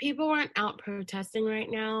 If people weren't out protesting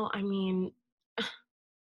right now, I mean,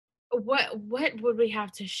 what would we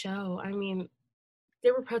have to show? I mean,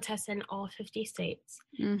 there were protests in all 50 states.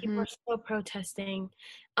 People are still protesting.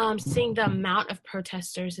 Seeing the amount of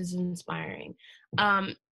protesters is inspiring.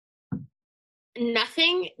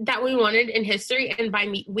 Nothing that we wanted in history, and by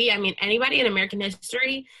we, I mean anybody in American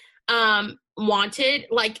history, wanted,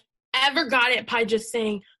 like, ever got it by just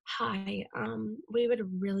saying, hi, we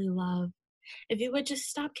would really love if you would just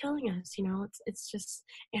stop killing us. You know, it's just,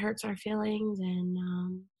 it hurts our feelings,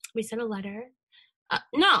 and we sent a letter.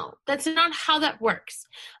 No, that's not how that works.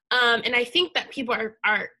 And I think that people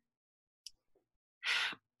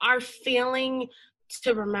are failing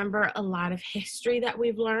to remember a lot of history that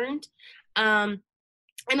we've learned. And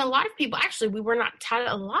a lot of people, actually, we were not taught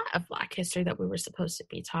a lot of Black history that we were supposed to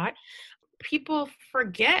be taught. People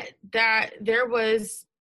forget that there was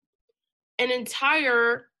an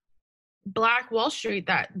entire Black Wall Street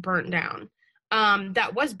that burned down,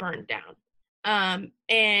 that was burned down.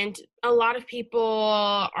 And a lot of people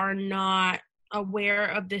are not aware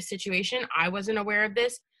of this situation. I wasn't aware of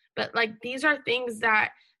this, but like, these are things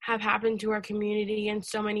that have happened to our community in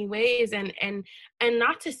so many ways. And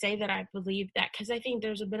not to say that I believe that, because I think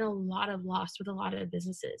there's been a lot of loss with a lot of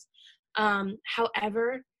businesses.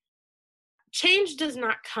 However, change does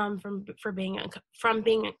not come from being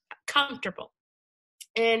comfortable.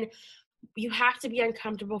 And you have to be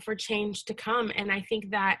uncomfortable for change to come. And I think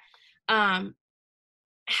that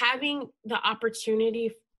having the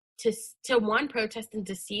opportunity to one, protest and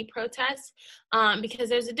to see protests, because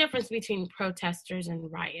there's a difference between protesters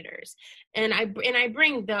and rioters. And I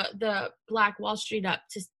bring the Black Wall Street up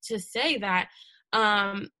to say that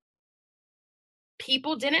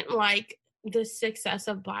people didn't like the success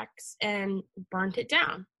of Blacks and burnt it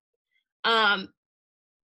down. That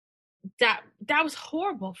was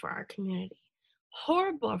horrible for our community.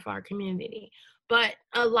 But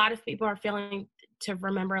a lot of people are failing to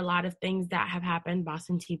remember a lot of things that have happened,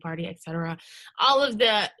 Boston Tea Party, etc. All of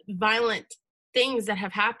the violent things that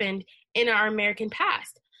have happened in our American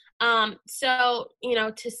past. So, you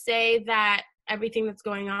know, to say that everything that's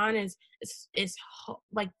going on is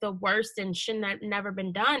like the worst and shouldn't have never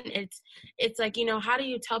been done, it's like, you know, how do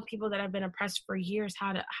you tell people that have been oppressed for years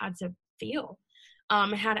how to feel,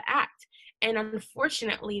 and how to act? And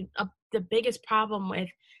unfortunately, the biggest problem with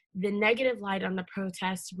the negative light on the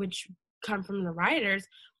protests, which come from the rioters,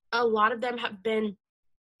 a lot of them have been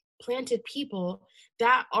planted people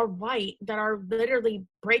that are white, that are literally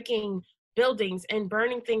breaking buildings and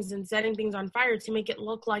burning things and setting things on fire to make it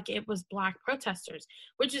look like it was Black protesters,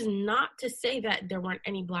 which is not to say that there weren't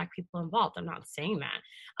any Black people involved. I'm not saying that.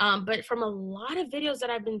 But from a lot of videos that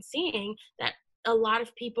I've been seeing that a lot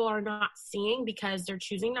of people are not seeing because they're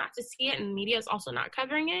choosing not to see it, and the media is also not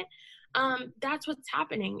covering it, that's what's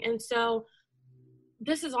happening. And so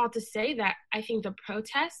this is all to say that I think the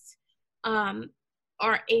protests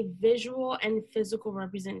are a visual and physical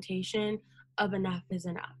representation of enough is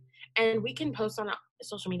enough. And we can post on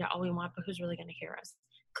social media all we want, but who's really going to hear us?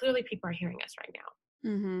 Clearly people are hearing us right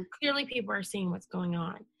now. Clearly people are seeing what's going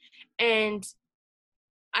on. And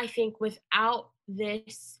I think without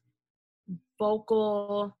this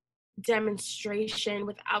vocal demonstration,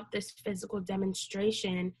 without this physical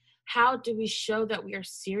demonstration, how do we show that we are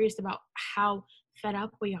serious about how fed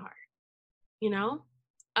up we are? You know,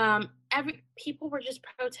 people were just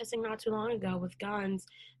protesting not too long ago with guns,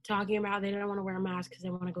 talking about they don't want to wear a mask because they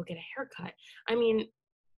want to go get a haircut. I mean,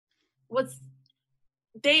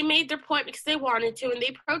 they made their point because they wanted to, and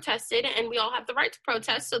they protested, and we all have the right to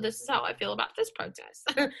protest. So this is how I feel about this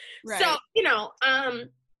protest. Right. So, you know,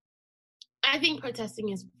 I think protesting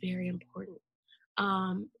is very important.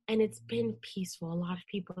 And it's been peaceful. A lot of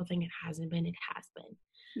people think it hasn't been. It has been.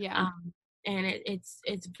 Yeah. And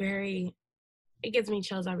it's very, it gives me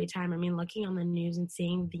chills every time. I mean, looking on the news and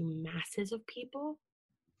seeing the masses of people,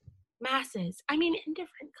 I mean, in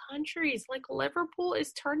different countries, like Liverpool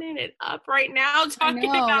is turning it up right now, talking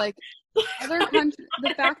about like other countries.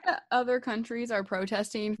 The fact that other countries are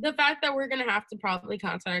protesting, the fact that we're gonna have to probably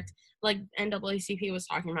contact, like NAACP was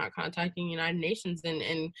talking about, contacting United Nations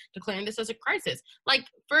and declaring this as a crisis. Like,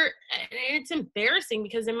 it's embarrassing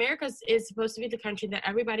because America is supposed to be the country that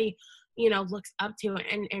everybody looks up to.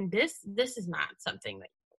 And this is not something that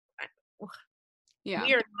Yeah.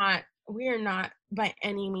 we are not by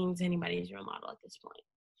any means anybody's role model at this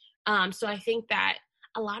point. So I think that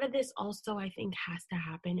a lot of this also, I think, has to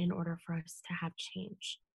happen in order for us to have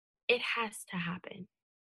change. It has to happen.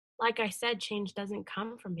 Like I said, change doesn't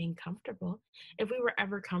come from being comfortable. If we were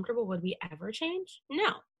ever comfortable, would we ever change? No.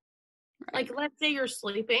 Right. Like, let's say you're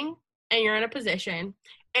sleeping and you're in a position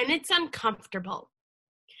and it's uncomfortable.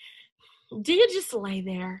 Do you just lay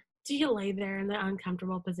there? Do you lay there in the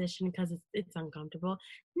uncomfortable position because it's uncomfortable?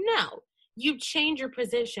 No. You change your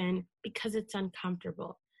position because it's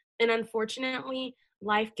uncomfortable. And unfortunately,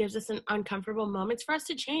 life gives us an uncomfortable moments for us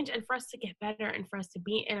to change and for us to get better and for us to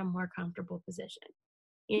be in a more comfortable position.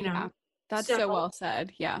 Yeah, that's so well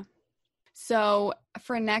said. Yeah. So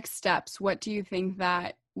for next steps, what do you think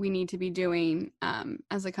that we need to be doing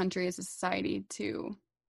as a country, as a society to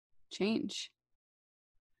change?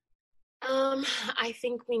 I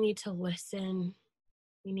think we need to listen.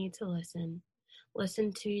 We need to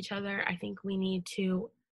listen to each other. I think we need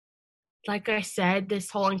to, like I said, this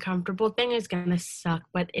whole uncomfortable thing is going to suck,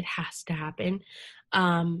 but it has to happen.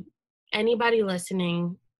 Anybody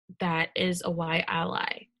listening that is a white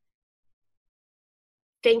ally,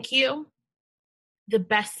 thank you. The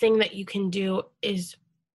best thing that you can do is,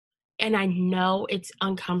 and I know it's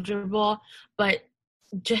uncomfortable, but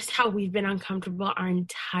just how we've been uncomfortable our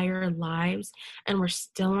entire lives and we're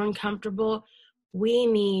still uncomfortable, we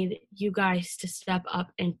need you guys to step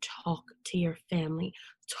up and talk to your family,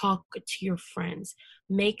 talk to your friends,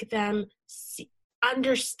 make them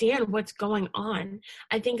understand what's going on.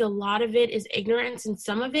 I think a lot of it is ignorance, and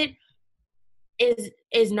some of it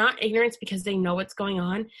is not ignorance because they know what's going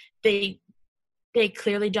on. They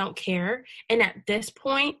clearly don't care. And at this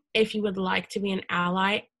point, if you would like to be an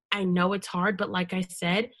ally, I know it's hard, but like I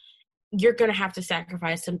said, you're going to have to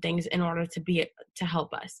sacrifice some things in order to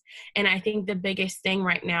help us. And I think the biggest thing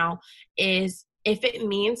right now is if it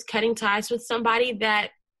means cutting ties with somebody that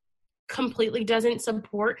completely doesn't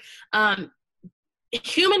support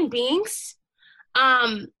human beings,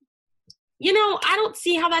 I don't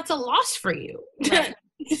see how that's a loss for you. Right.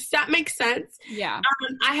 Does that make sense? Yeah.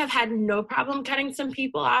 I have had no problem cutting some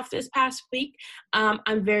people off this past week.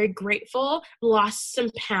 I'm very grateful. Lost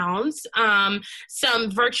some pounds,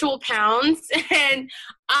 some virtual pounds, and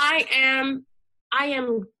I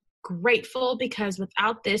am grateful because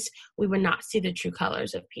without this, we would not see the true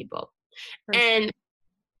colors of people. And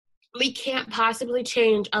we can't possibly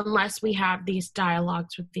change unless we have these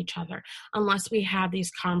dialogues with each other, unless we have these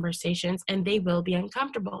conversations, and they will be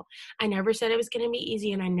uncomfortable. I never said it was going to be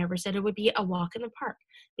easy, and I never said it would be a walk in the park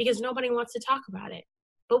because nobody wants to talk about it.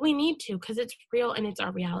 But we need to because it's real and it's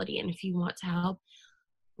our reality. And if you want to help,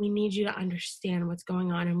 we need you to understand what's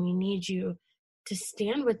going on, and we need you to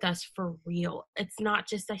stand with us for real. It's not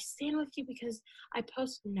just I stand with you because I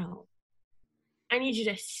post. No. I need you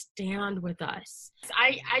to stand with us.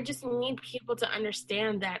 I just need people to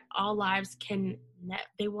understand that all lives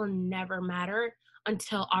they will never matter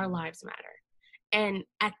until our lives matter. And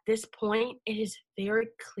at this point, it is very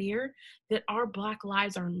clear that our Black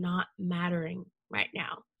lives are not mattering right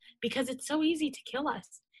now because it's so easy to kill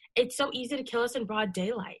us. It's so easy to kill us in broad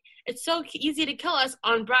daylight. It's so easy to kill us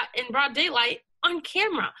in broad daylight on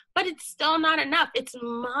camera, but it's still not enough. It's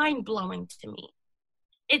mind-blowing to me.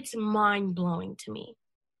 It's mind-blowing to me.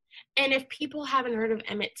 And if people haven't heard of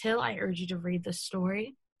Emmett Till, I urge you to read the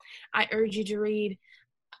story. I urge you to read,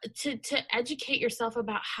 to educate yourself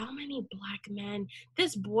about how many Black men,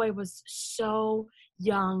 this boy was so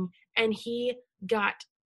young and he got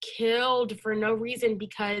killed for no reason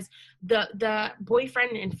because the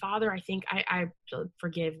boyfriend and father, I think, I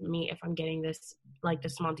forgive me if I'm getting this, like the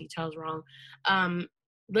small details wrong.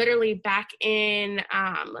 Literally back in,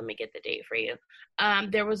 let me get the date for you.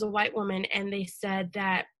 There was a white woman and they said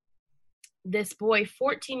that this boy,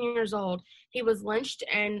 14 years old, he was lynched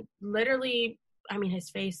and literally, his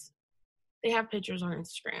face, they have pictures on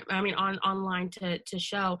Instagram, online to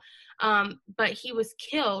show. But he was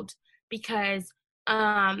killed because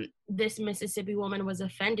this Mississippi woman was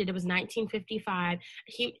offended. It was 1955.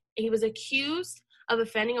 He was accused of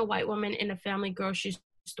offending a white woman in a family grocery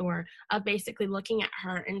store, of basically looking at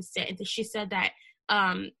her and she said that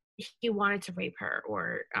he wanted to rape her,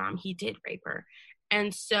 or he did rape her.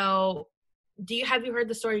 And so have you heard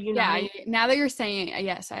the story? Yeah, now that you're saying it,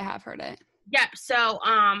 yes, I have heard it. Yep. So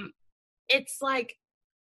it's like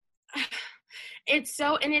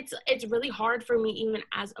it's really hard for me, even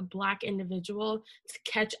as a Black individual, to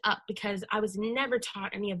catch up because I was never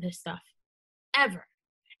taught any of this stuff ever.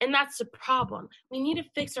 And that's the problem. We need to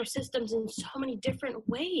fix our systems in so many different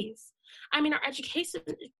ways. I mean, our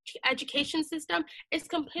education system is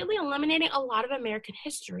completely eliminating a lot of American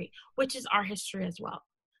history, which is our history as well.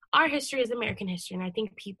 Our history is American history, and I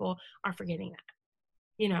think people are forgetting that,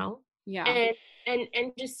 you know? Yeah.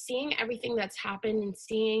 And just seeing everything that's happened and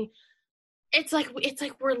seeing, it's like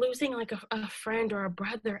we're losing like a friend or a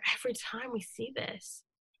brother every time we see this.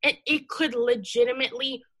 And it could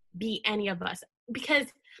legitimately be any of us, because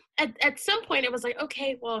at some point it was like,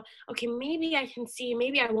 okay, maybe I can see,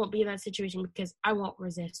 maybe I won't be in that situation because I won't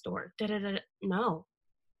resist or da-da-da. No.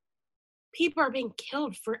 People are being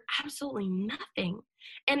killed for absolutely nothing.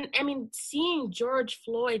 And I mean, seeing George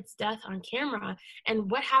Floyd's death on camera and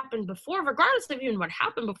what happened before, regardless of even what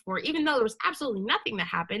happened before, even though there was absolutely nothing that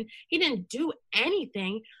happened, he didn't do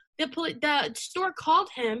anything. The store called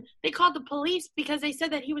him. They called the police because they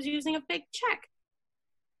said that he was using a fake check.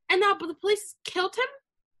 And now the police killed him.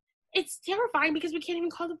 It's terrifying because we can't even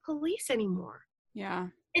call the police anymore. Yeah.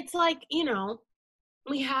 It's like, you know,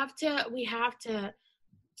 we have to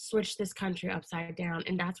switch this country upside down.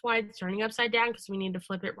 And that's why it's turning upside down, because we need to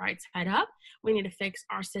flip it right side up. We need to fix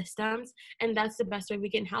our systems. And that's the best way we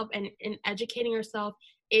can help. And educating yourself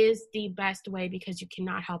is the best way, because you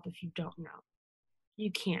cannot help if you don't know.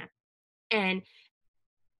 You can't. And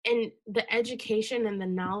the education and the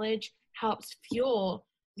knowledge helps fuel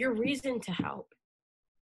your reason to help.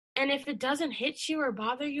 And if it doesn't hit you or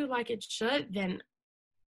bother you like it should, then,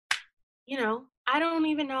 you know, I don't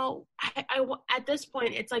even know. I at this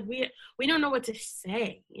point, it's like we don't know what to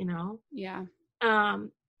say, you know? Yeah.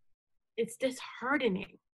 It's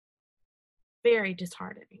disheartening. Very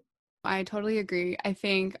disheartening. I totally agree. I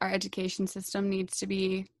think our education system needs to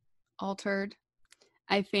be altered.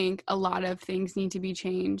 I think a lot of things need to be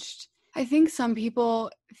changed. I think some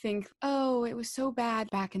people think, oh, it was so bad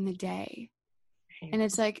back in the day. And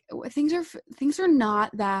it's like, things are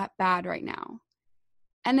not that bad right now.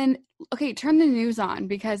 And then, okay, turn the news on,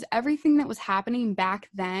 because everything that was happening back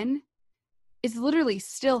then is literally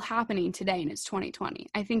still happening today, and it's 2020.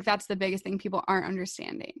 I think that's the biggest thing people aren't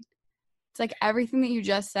understanding. It's like everything that you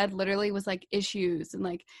just said literally was like issues, and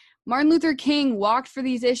like Martin Luther King walked for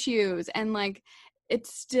these issues, and like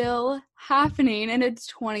it's still happening, and it's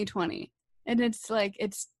 2020. And it's like,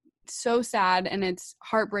 it's so sad, and it's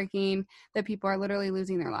heartbreaking that people are literally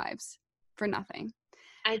losing their lives for nothing.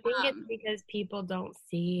 I think it's because people don't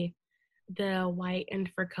see the white and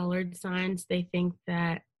for colored signs. They think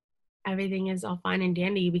that everything is all fine and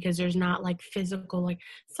dandy because there's not like physical like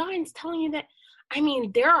signs telling you that. I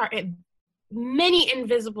mean, there are many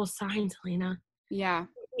invisible signs, Lena. Yeah.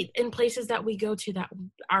 In places that we go to that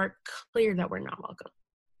are clear that we're not welcome.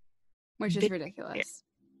 Which is ridiculous.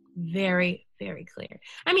 Very, very clear.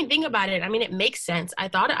 I mean, think about it. I mean, it makes sense.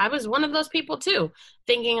 I was one of those people too,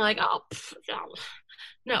 thinking like,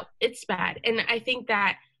 no, it's bad. And I think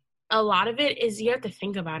that a lot of it is, you have to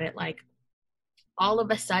think about it like, all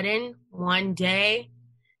of a sudden, one day,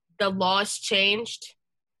 the laws changed.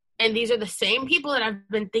 And these are the same people that have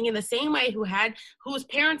been thinking the same way, whose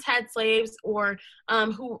parents had slaves, or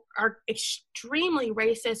who are extremely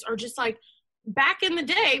racist, or just like back in the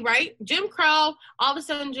day, right? Jim Crow, all of a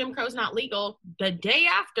sudden Jim Crow's not legal. The day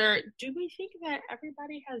after, do we think that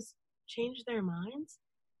everybody has changed their minds?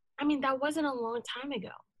 I mean, that wasn't a long time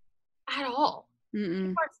ago at all. Mm-mm.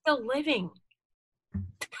 People are still living.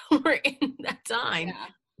 We're in that time.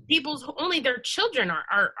 Yeah. Only their children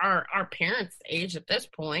are parents' age at this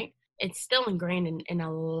point. It's still ingrained in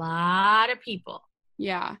a lot of people.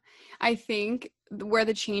 Yeah. I think where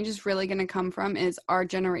the change is really going to come from is our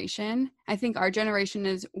generation. I think our generation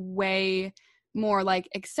is way more like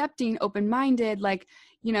accepting, open-minded, like,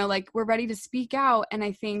 you know, like we're ready to speak out. And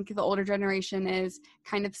I think the older generation is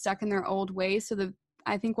kind of stuck in their old ways. So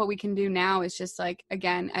I think what we can do now is just like,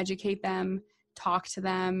 again, educate them, talk to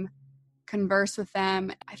them, converse with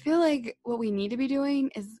them. I feel like what we need to be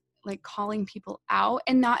doing is like calling people out,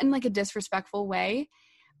 and not in like a disrespectful way,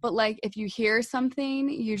 but like if you hear something,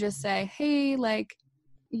 you just say, hey, like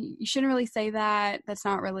you shouldn't really say that. That's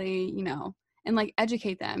not really, you know, and like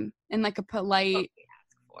educate them in like a polite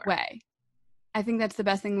way. I think that's the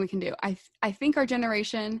best thing we can do. I think our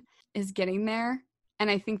generation is getting there, and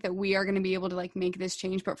I think that we are going to be able to like make this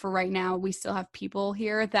change. But for right now, we still have people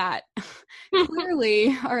here that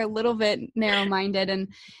clearly are a little bit narrow-minded,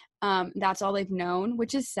 and that's all they've known,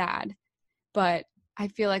 which is sad. But I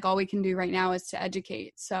feel like all we can do right now is to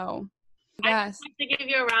educate. So, yes. I have to give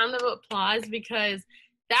you a round of applause, because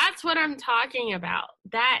that's what I'm talking about.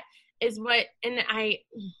 That is what, and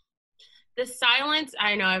the silence,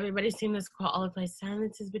 I know everybody's seen this quote all the place,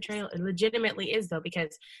 silence is betrayal. It legitimately is, though,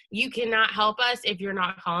 because you cannot help us if you're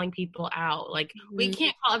not calling people out. Like, we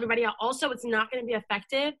can't call everybody out. Also, it's not going to be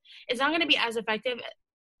effective. It's not going to be as effective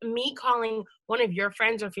me calling one of your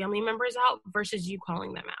friends or family members out versus you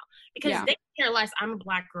calling them out. Because they care less. I'm a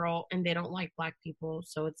Black girl, and they don't like Black people,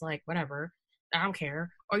 so it's like, whatever. I don't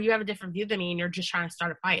care. Or you have a different view than me, and you're just trying to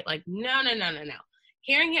start a fight. Like, no.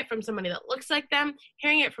 Hearing it from somebody that looks like them,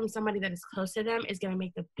 hearing it from somebody that is close to them is going to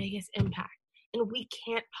make the biggest impact. And we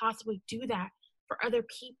can't possibly do that for other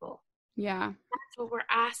people. Yeah. That's what we're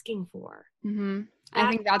asking for. Mm-hmm. I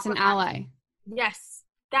think that's an ally. Yes.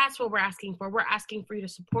 That's what we're asking for. We're asking for you to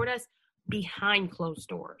support us behind closed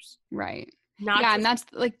doors. Right. Not and that's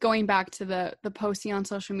like going back to the posting on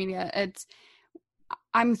social media.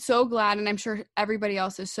 I'm so glad, and I'm sure everybody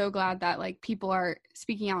else is so glad that like people are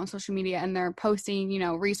speaking out on social media and they're posting,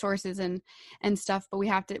 resources and stuff, but we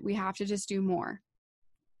have to just do more.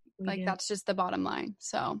 That's just the bottom line.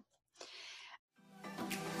 So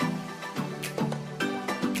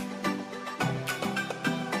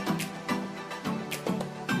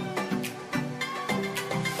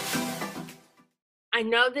I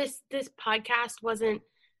know this podcast wasn't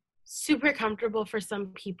super comfortable for some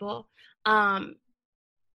people.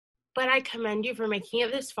 But I commend you for making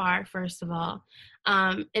it this far, first of all.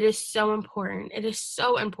 It is so important. It is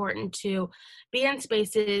so important to be in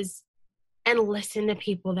spaces and listen to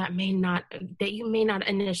people that you may not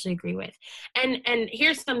initially agree with. And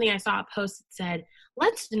here's something I saw a post that said,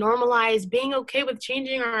 let's normalize being okay with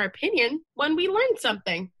changing our opinion when we learn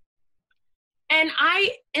something. And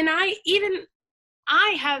I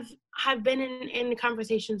have been in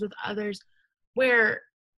conversations with others where,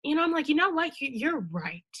 I'm like, you know what, you're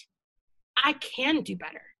right. I can do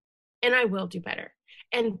better, and I will do better.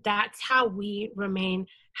 And that's how we remain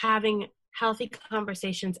having healthy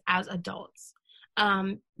conversations as adults.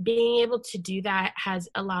 Being able to do that has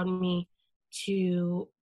allowed me to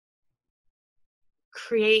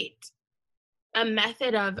create a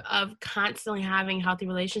method of constantly having healthy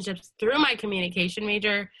relationships through my communication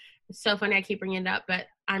major. It's so funny I keep bringing it up, but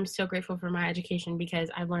I'm so grateful for my education because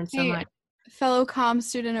I've learned so much. Fellow comm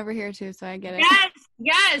student over here too, so I get it.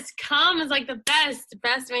 Yes, comm is like the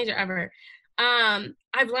best major ever.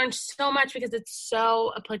 I've learned so much because it's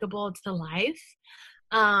so applicable to life.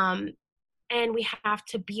 And we have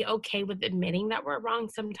to be okay with admitting that we're wrong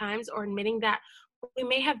sometimes, or admitting that we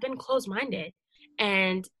may have been closed-minded.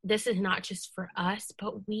 And this is not just for us,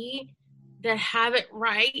 but we that have it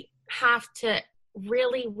right have to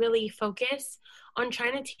really, really focus on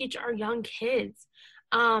trying to teach our young kids.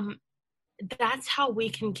 That's how we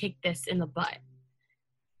can kick this in the butt,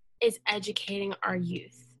 is educating our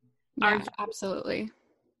youth. Yeah, absolutely.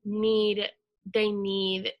 They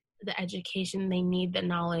need the education. They need the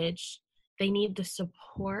knowledge. They need the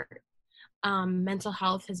support. Mental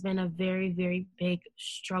health has been a very, very big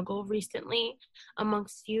struggle recently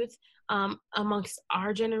amongst youth, amongst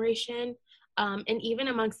our generation, and even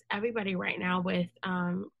amongst everybody right now with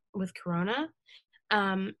Corona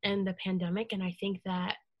and the pandemic. And I think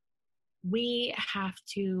that we have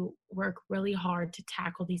to work really hard to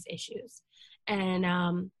tackle these issues.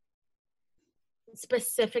 And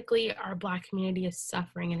specifically, our Black community is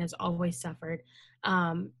suffering and has always suffered.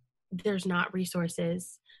 There's not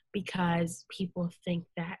resources because people think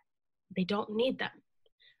that they don't need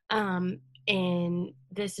them. And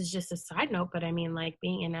this is just a side note, but I mean, like,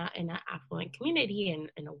 being in an affluent community and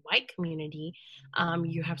in a white community,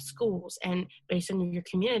 you have schools, and based on your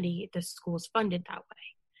community, the school is funded that way.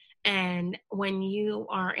 And when you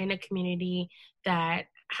are in a community that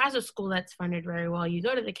has a school that's funded very well, you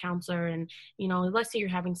go to the counselor and, let's say you're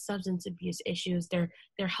having substance abuse issues, they're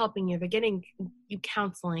helping you, they're getting you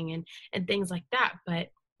counseling and things like that.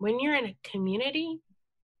 But when you're in a community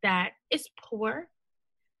that is poor,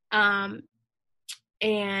 and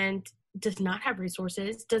does not have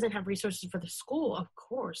resources, doesn't have resources for the school, of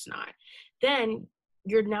course not, then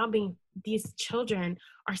these children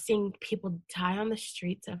are seeing people die on the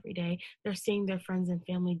streets every day. They're seeing their friends and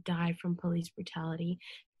family die from police brutality.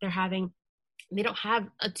 They don't have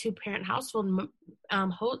a 2-parent household,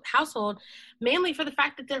 mainly for the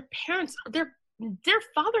fact that their parents, their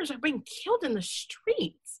fathers are being killed in the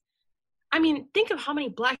streets. I mean, think of how many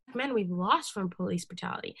Black men we've lost from police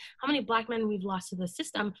brutality, how many Black men we've lost to the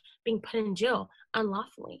system being put in jail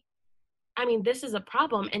unlawfully. I mean, this is a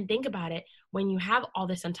problem. And think about it. When you have all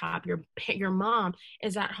this on top, your mom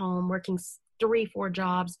is at home working 3-4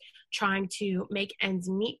 jobs, trying to make ends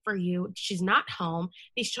meet for you. She's not home.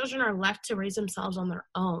 These children are left to raise themselves on their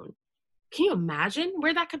own. Can you imagine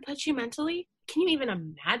where that could put you mentally? can you even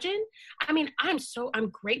imagine? I mean, I'm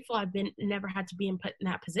grateful I've never had to be put in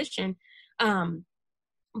that position.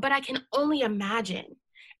 But I can only imagine.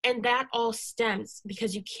 And that all stems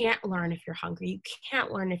because you can't learn if you're hungry. You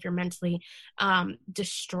can't learn if you're mentally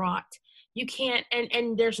distraught. You can't,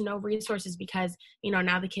 and there's no resources because,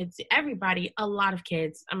 now the kids, a lot of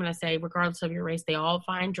kids, I'm going to say, regardless of your race, they all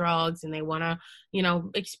find drugs and they want to,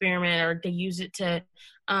 experiment, or they use it to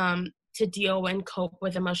deal and cope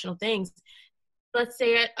with emotional things. Let's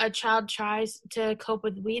say a child tries to cope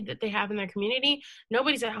with weed that they have in their community.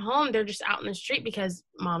 Nobody's at home. They're just out in the street because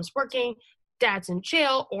mom's working, dad's in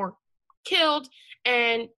jail or killed.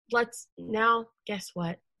 And guess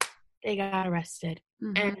what? They got arrested.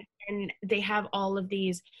 Mm-hmm. And they have all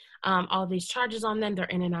these charges on them. They're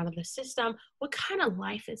in and out of the system. What kind of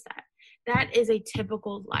life is that? That is a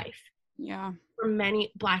typical life. Yeah. For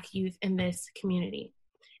many Black youth in this community.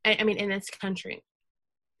 In this country.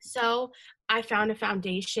 So I found a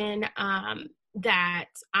foundation that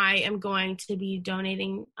I am going to be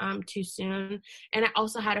donating to soon. And I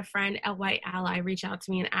also had a friend, a white ally, reach out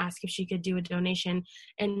to me and ask if she could do a donation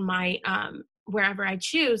in my wherever I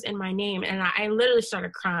choose in my name. And I literally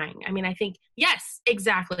started crying. I think, yes,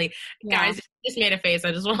 exactly. Yeah. Guys, just made a face.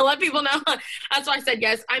 I just want to let people know. That's why I said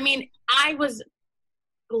yes. I was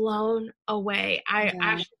blown away. I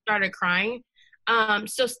actually started crying.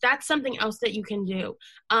 So that's something else that you can do.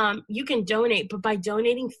 You can donate, but by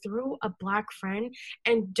donating through a Black friend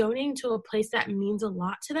and donating to a place that means a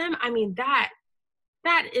lot to them,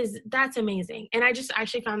 that's amazing. And I just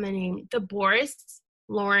actually found the name, the Boris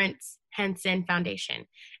Lawrence Henson Foundation.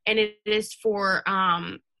 And it is for,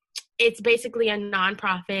 it's basically a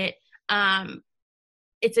nonprofit.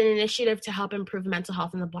 It's an initiative to help improve mental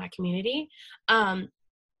health in the Black community.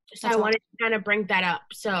 So I wanted to kind of bring that up.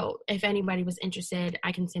 So if anybody was interested,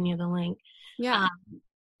 I can send you the link. Yeah.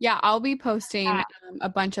 I'll be posting a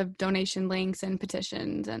bunch of donation links and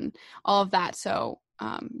petitions and all of that. So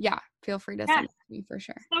feel free to send it to me for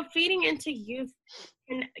sure. So feeding into youth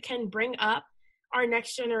can bring up our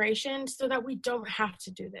next generation so that we don't have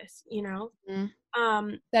to do this,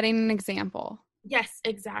 Mm-hmm. Setting an example. Yes,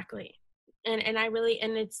 exactly. And I really,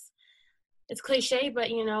 and it's cliche, but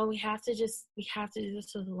we have to do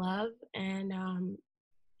this with love. And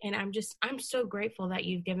I'm so grateful that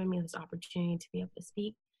you've given me this opportunity to be able to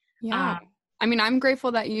speak. Yeah. I'm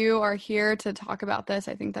grateful that you are here to talk about this.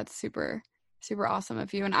 I think that's super, super awesome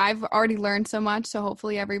of you. And I've already learned so much. So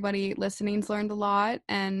hopefully everybody listening's learned a lot,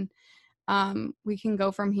 and we can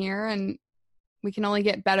go from here, and we can only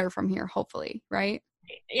get better from here, hopefully. Right?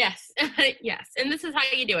 Yes. Yes. And this is how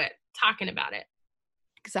you do it. Talking about it.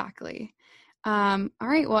 Exactly. All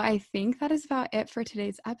right. Well, I think that is about it for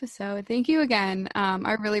today's episode. Thank you again.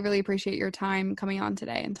 I really, really appreciate your time coming on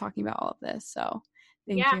today and talking about all of this. So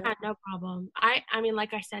thank you. Yeah, no problem.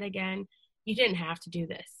 Like I said, again, you didn't have to do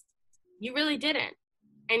this. You really didn't.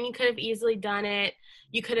 And you could have easily done it.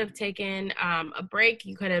 You could have taken a break.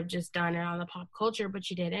 You could have just done it on the pop culture, but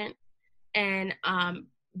you didn't. And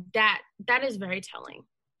that is very telling.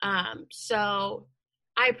 So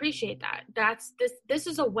I appreciate that. This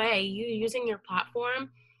is a way, you using your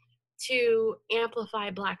platform to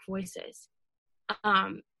amplify Black voices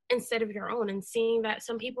instead of your own, and seeing that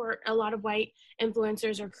a lot of white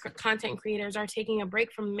influencers or content creators are taking a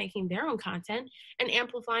break from making their own content and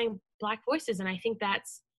amplifying Black voices. And I think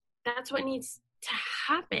that's what needs to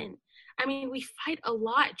happen. We fight a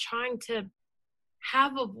lot trying to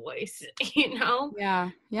have a voice,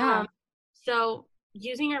 Yeah. So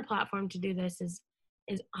using your platform to do this is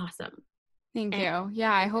awesome. Thank you.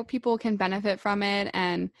 Yeah, I hope people can benefit from it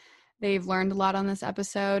and they've learned a lot on this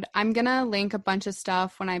episode. I'm going to link a bunch of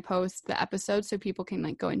stuff when I post the episode so people can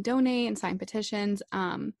go and donate and sign petitions.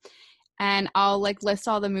 And I'll list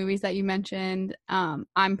all the movies that you mentioned.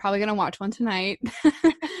 I'm probably going to watch one tonight.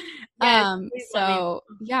 Yes, so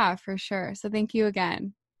yeah, for sure. So thank you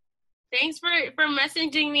again. Thanks for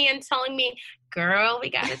messaging me and telling me, girl, we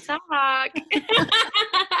got to talk.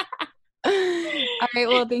 All right.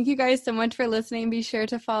 Well, thank you guys so much for listening. Be sure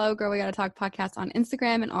to follow Girl We Gotta Talk podcast on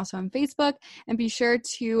Instagram and also on Facebook. And be sure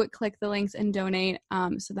to click the links and donate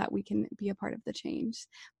so that we can be a part of the change.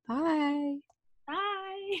 Bye.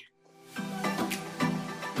 Bye.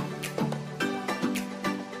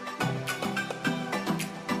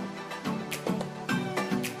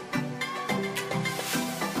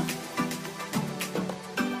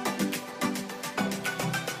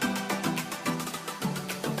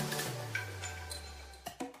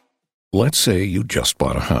 Let's say you just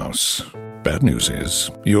bought a house. Bad news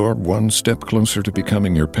is, you're one step closer to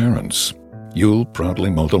becoming your parents. You'll proudly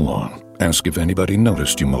mow the lawn Ask if anybody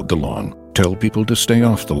noticed you mowed the lawn. Tell people to stay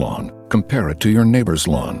off the lawn. Compare it to your neighbor's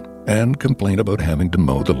lawn. And complain about having to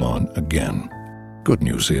mow the lawn again. Good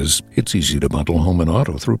news is, it's easy to bundle home and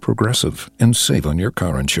auto through Progressive and save on your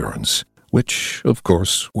car insurance, which, of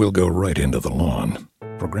course, will go right into the lawn.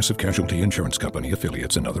 Progressive Casualty Insurance Company,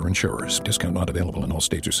 affiliates, and other insurers. Discount not available in all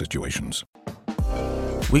states or situations.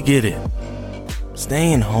 We get it.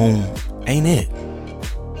 Staying home ain't it.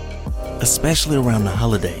 Especially around the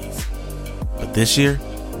holidays. But this year,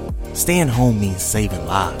 staying home means saving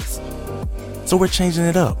lives. So we're changing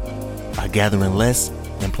it up by gathering less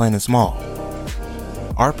and planning small.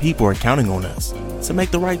 Our people are counting on us to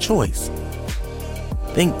make the right choice.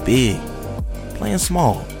 Think big, plan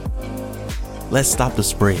small. Let's stop the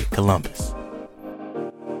spread, Columbus.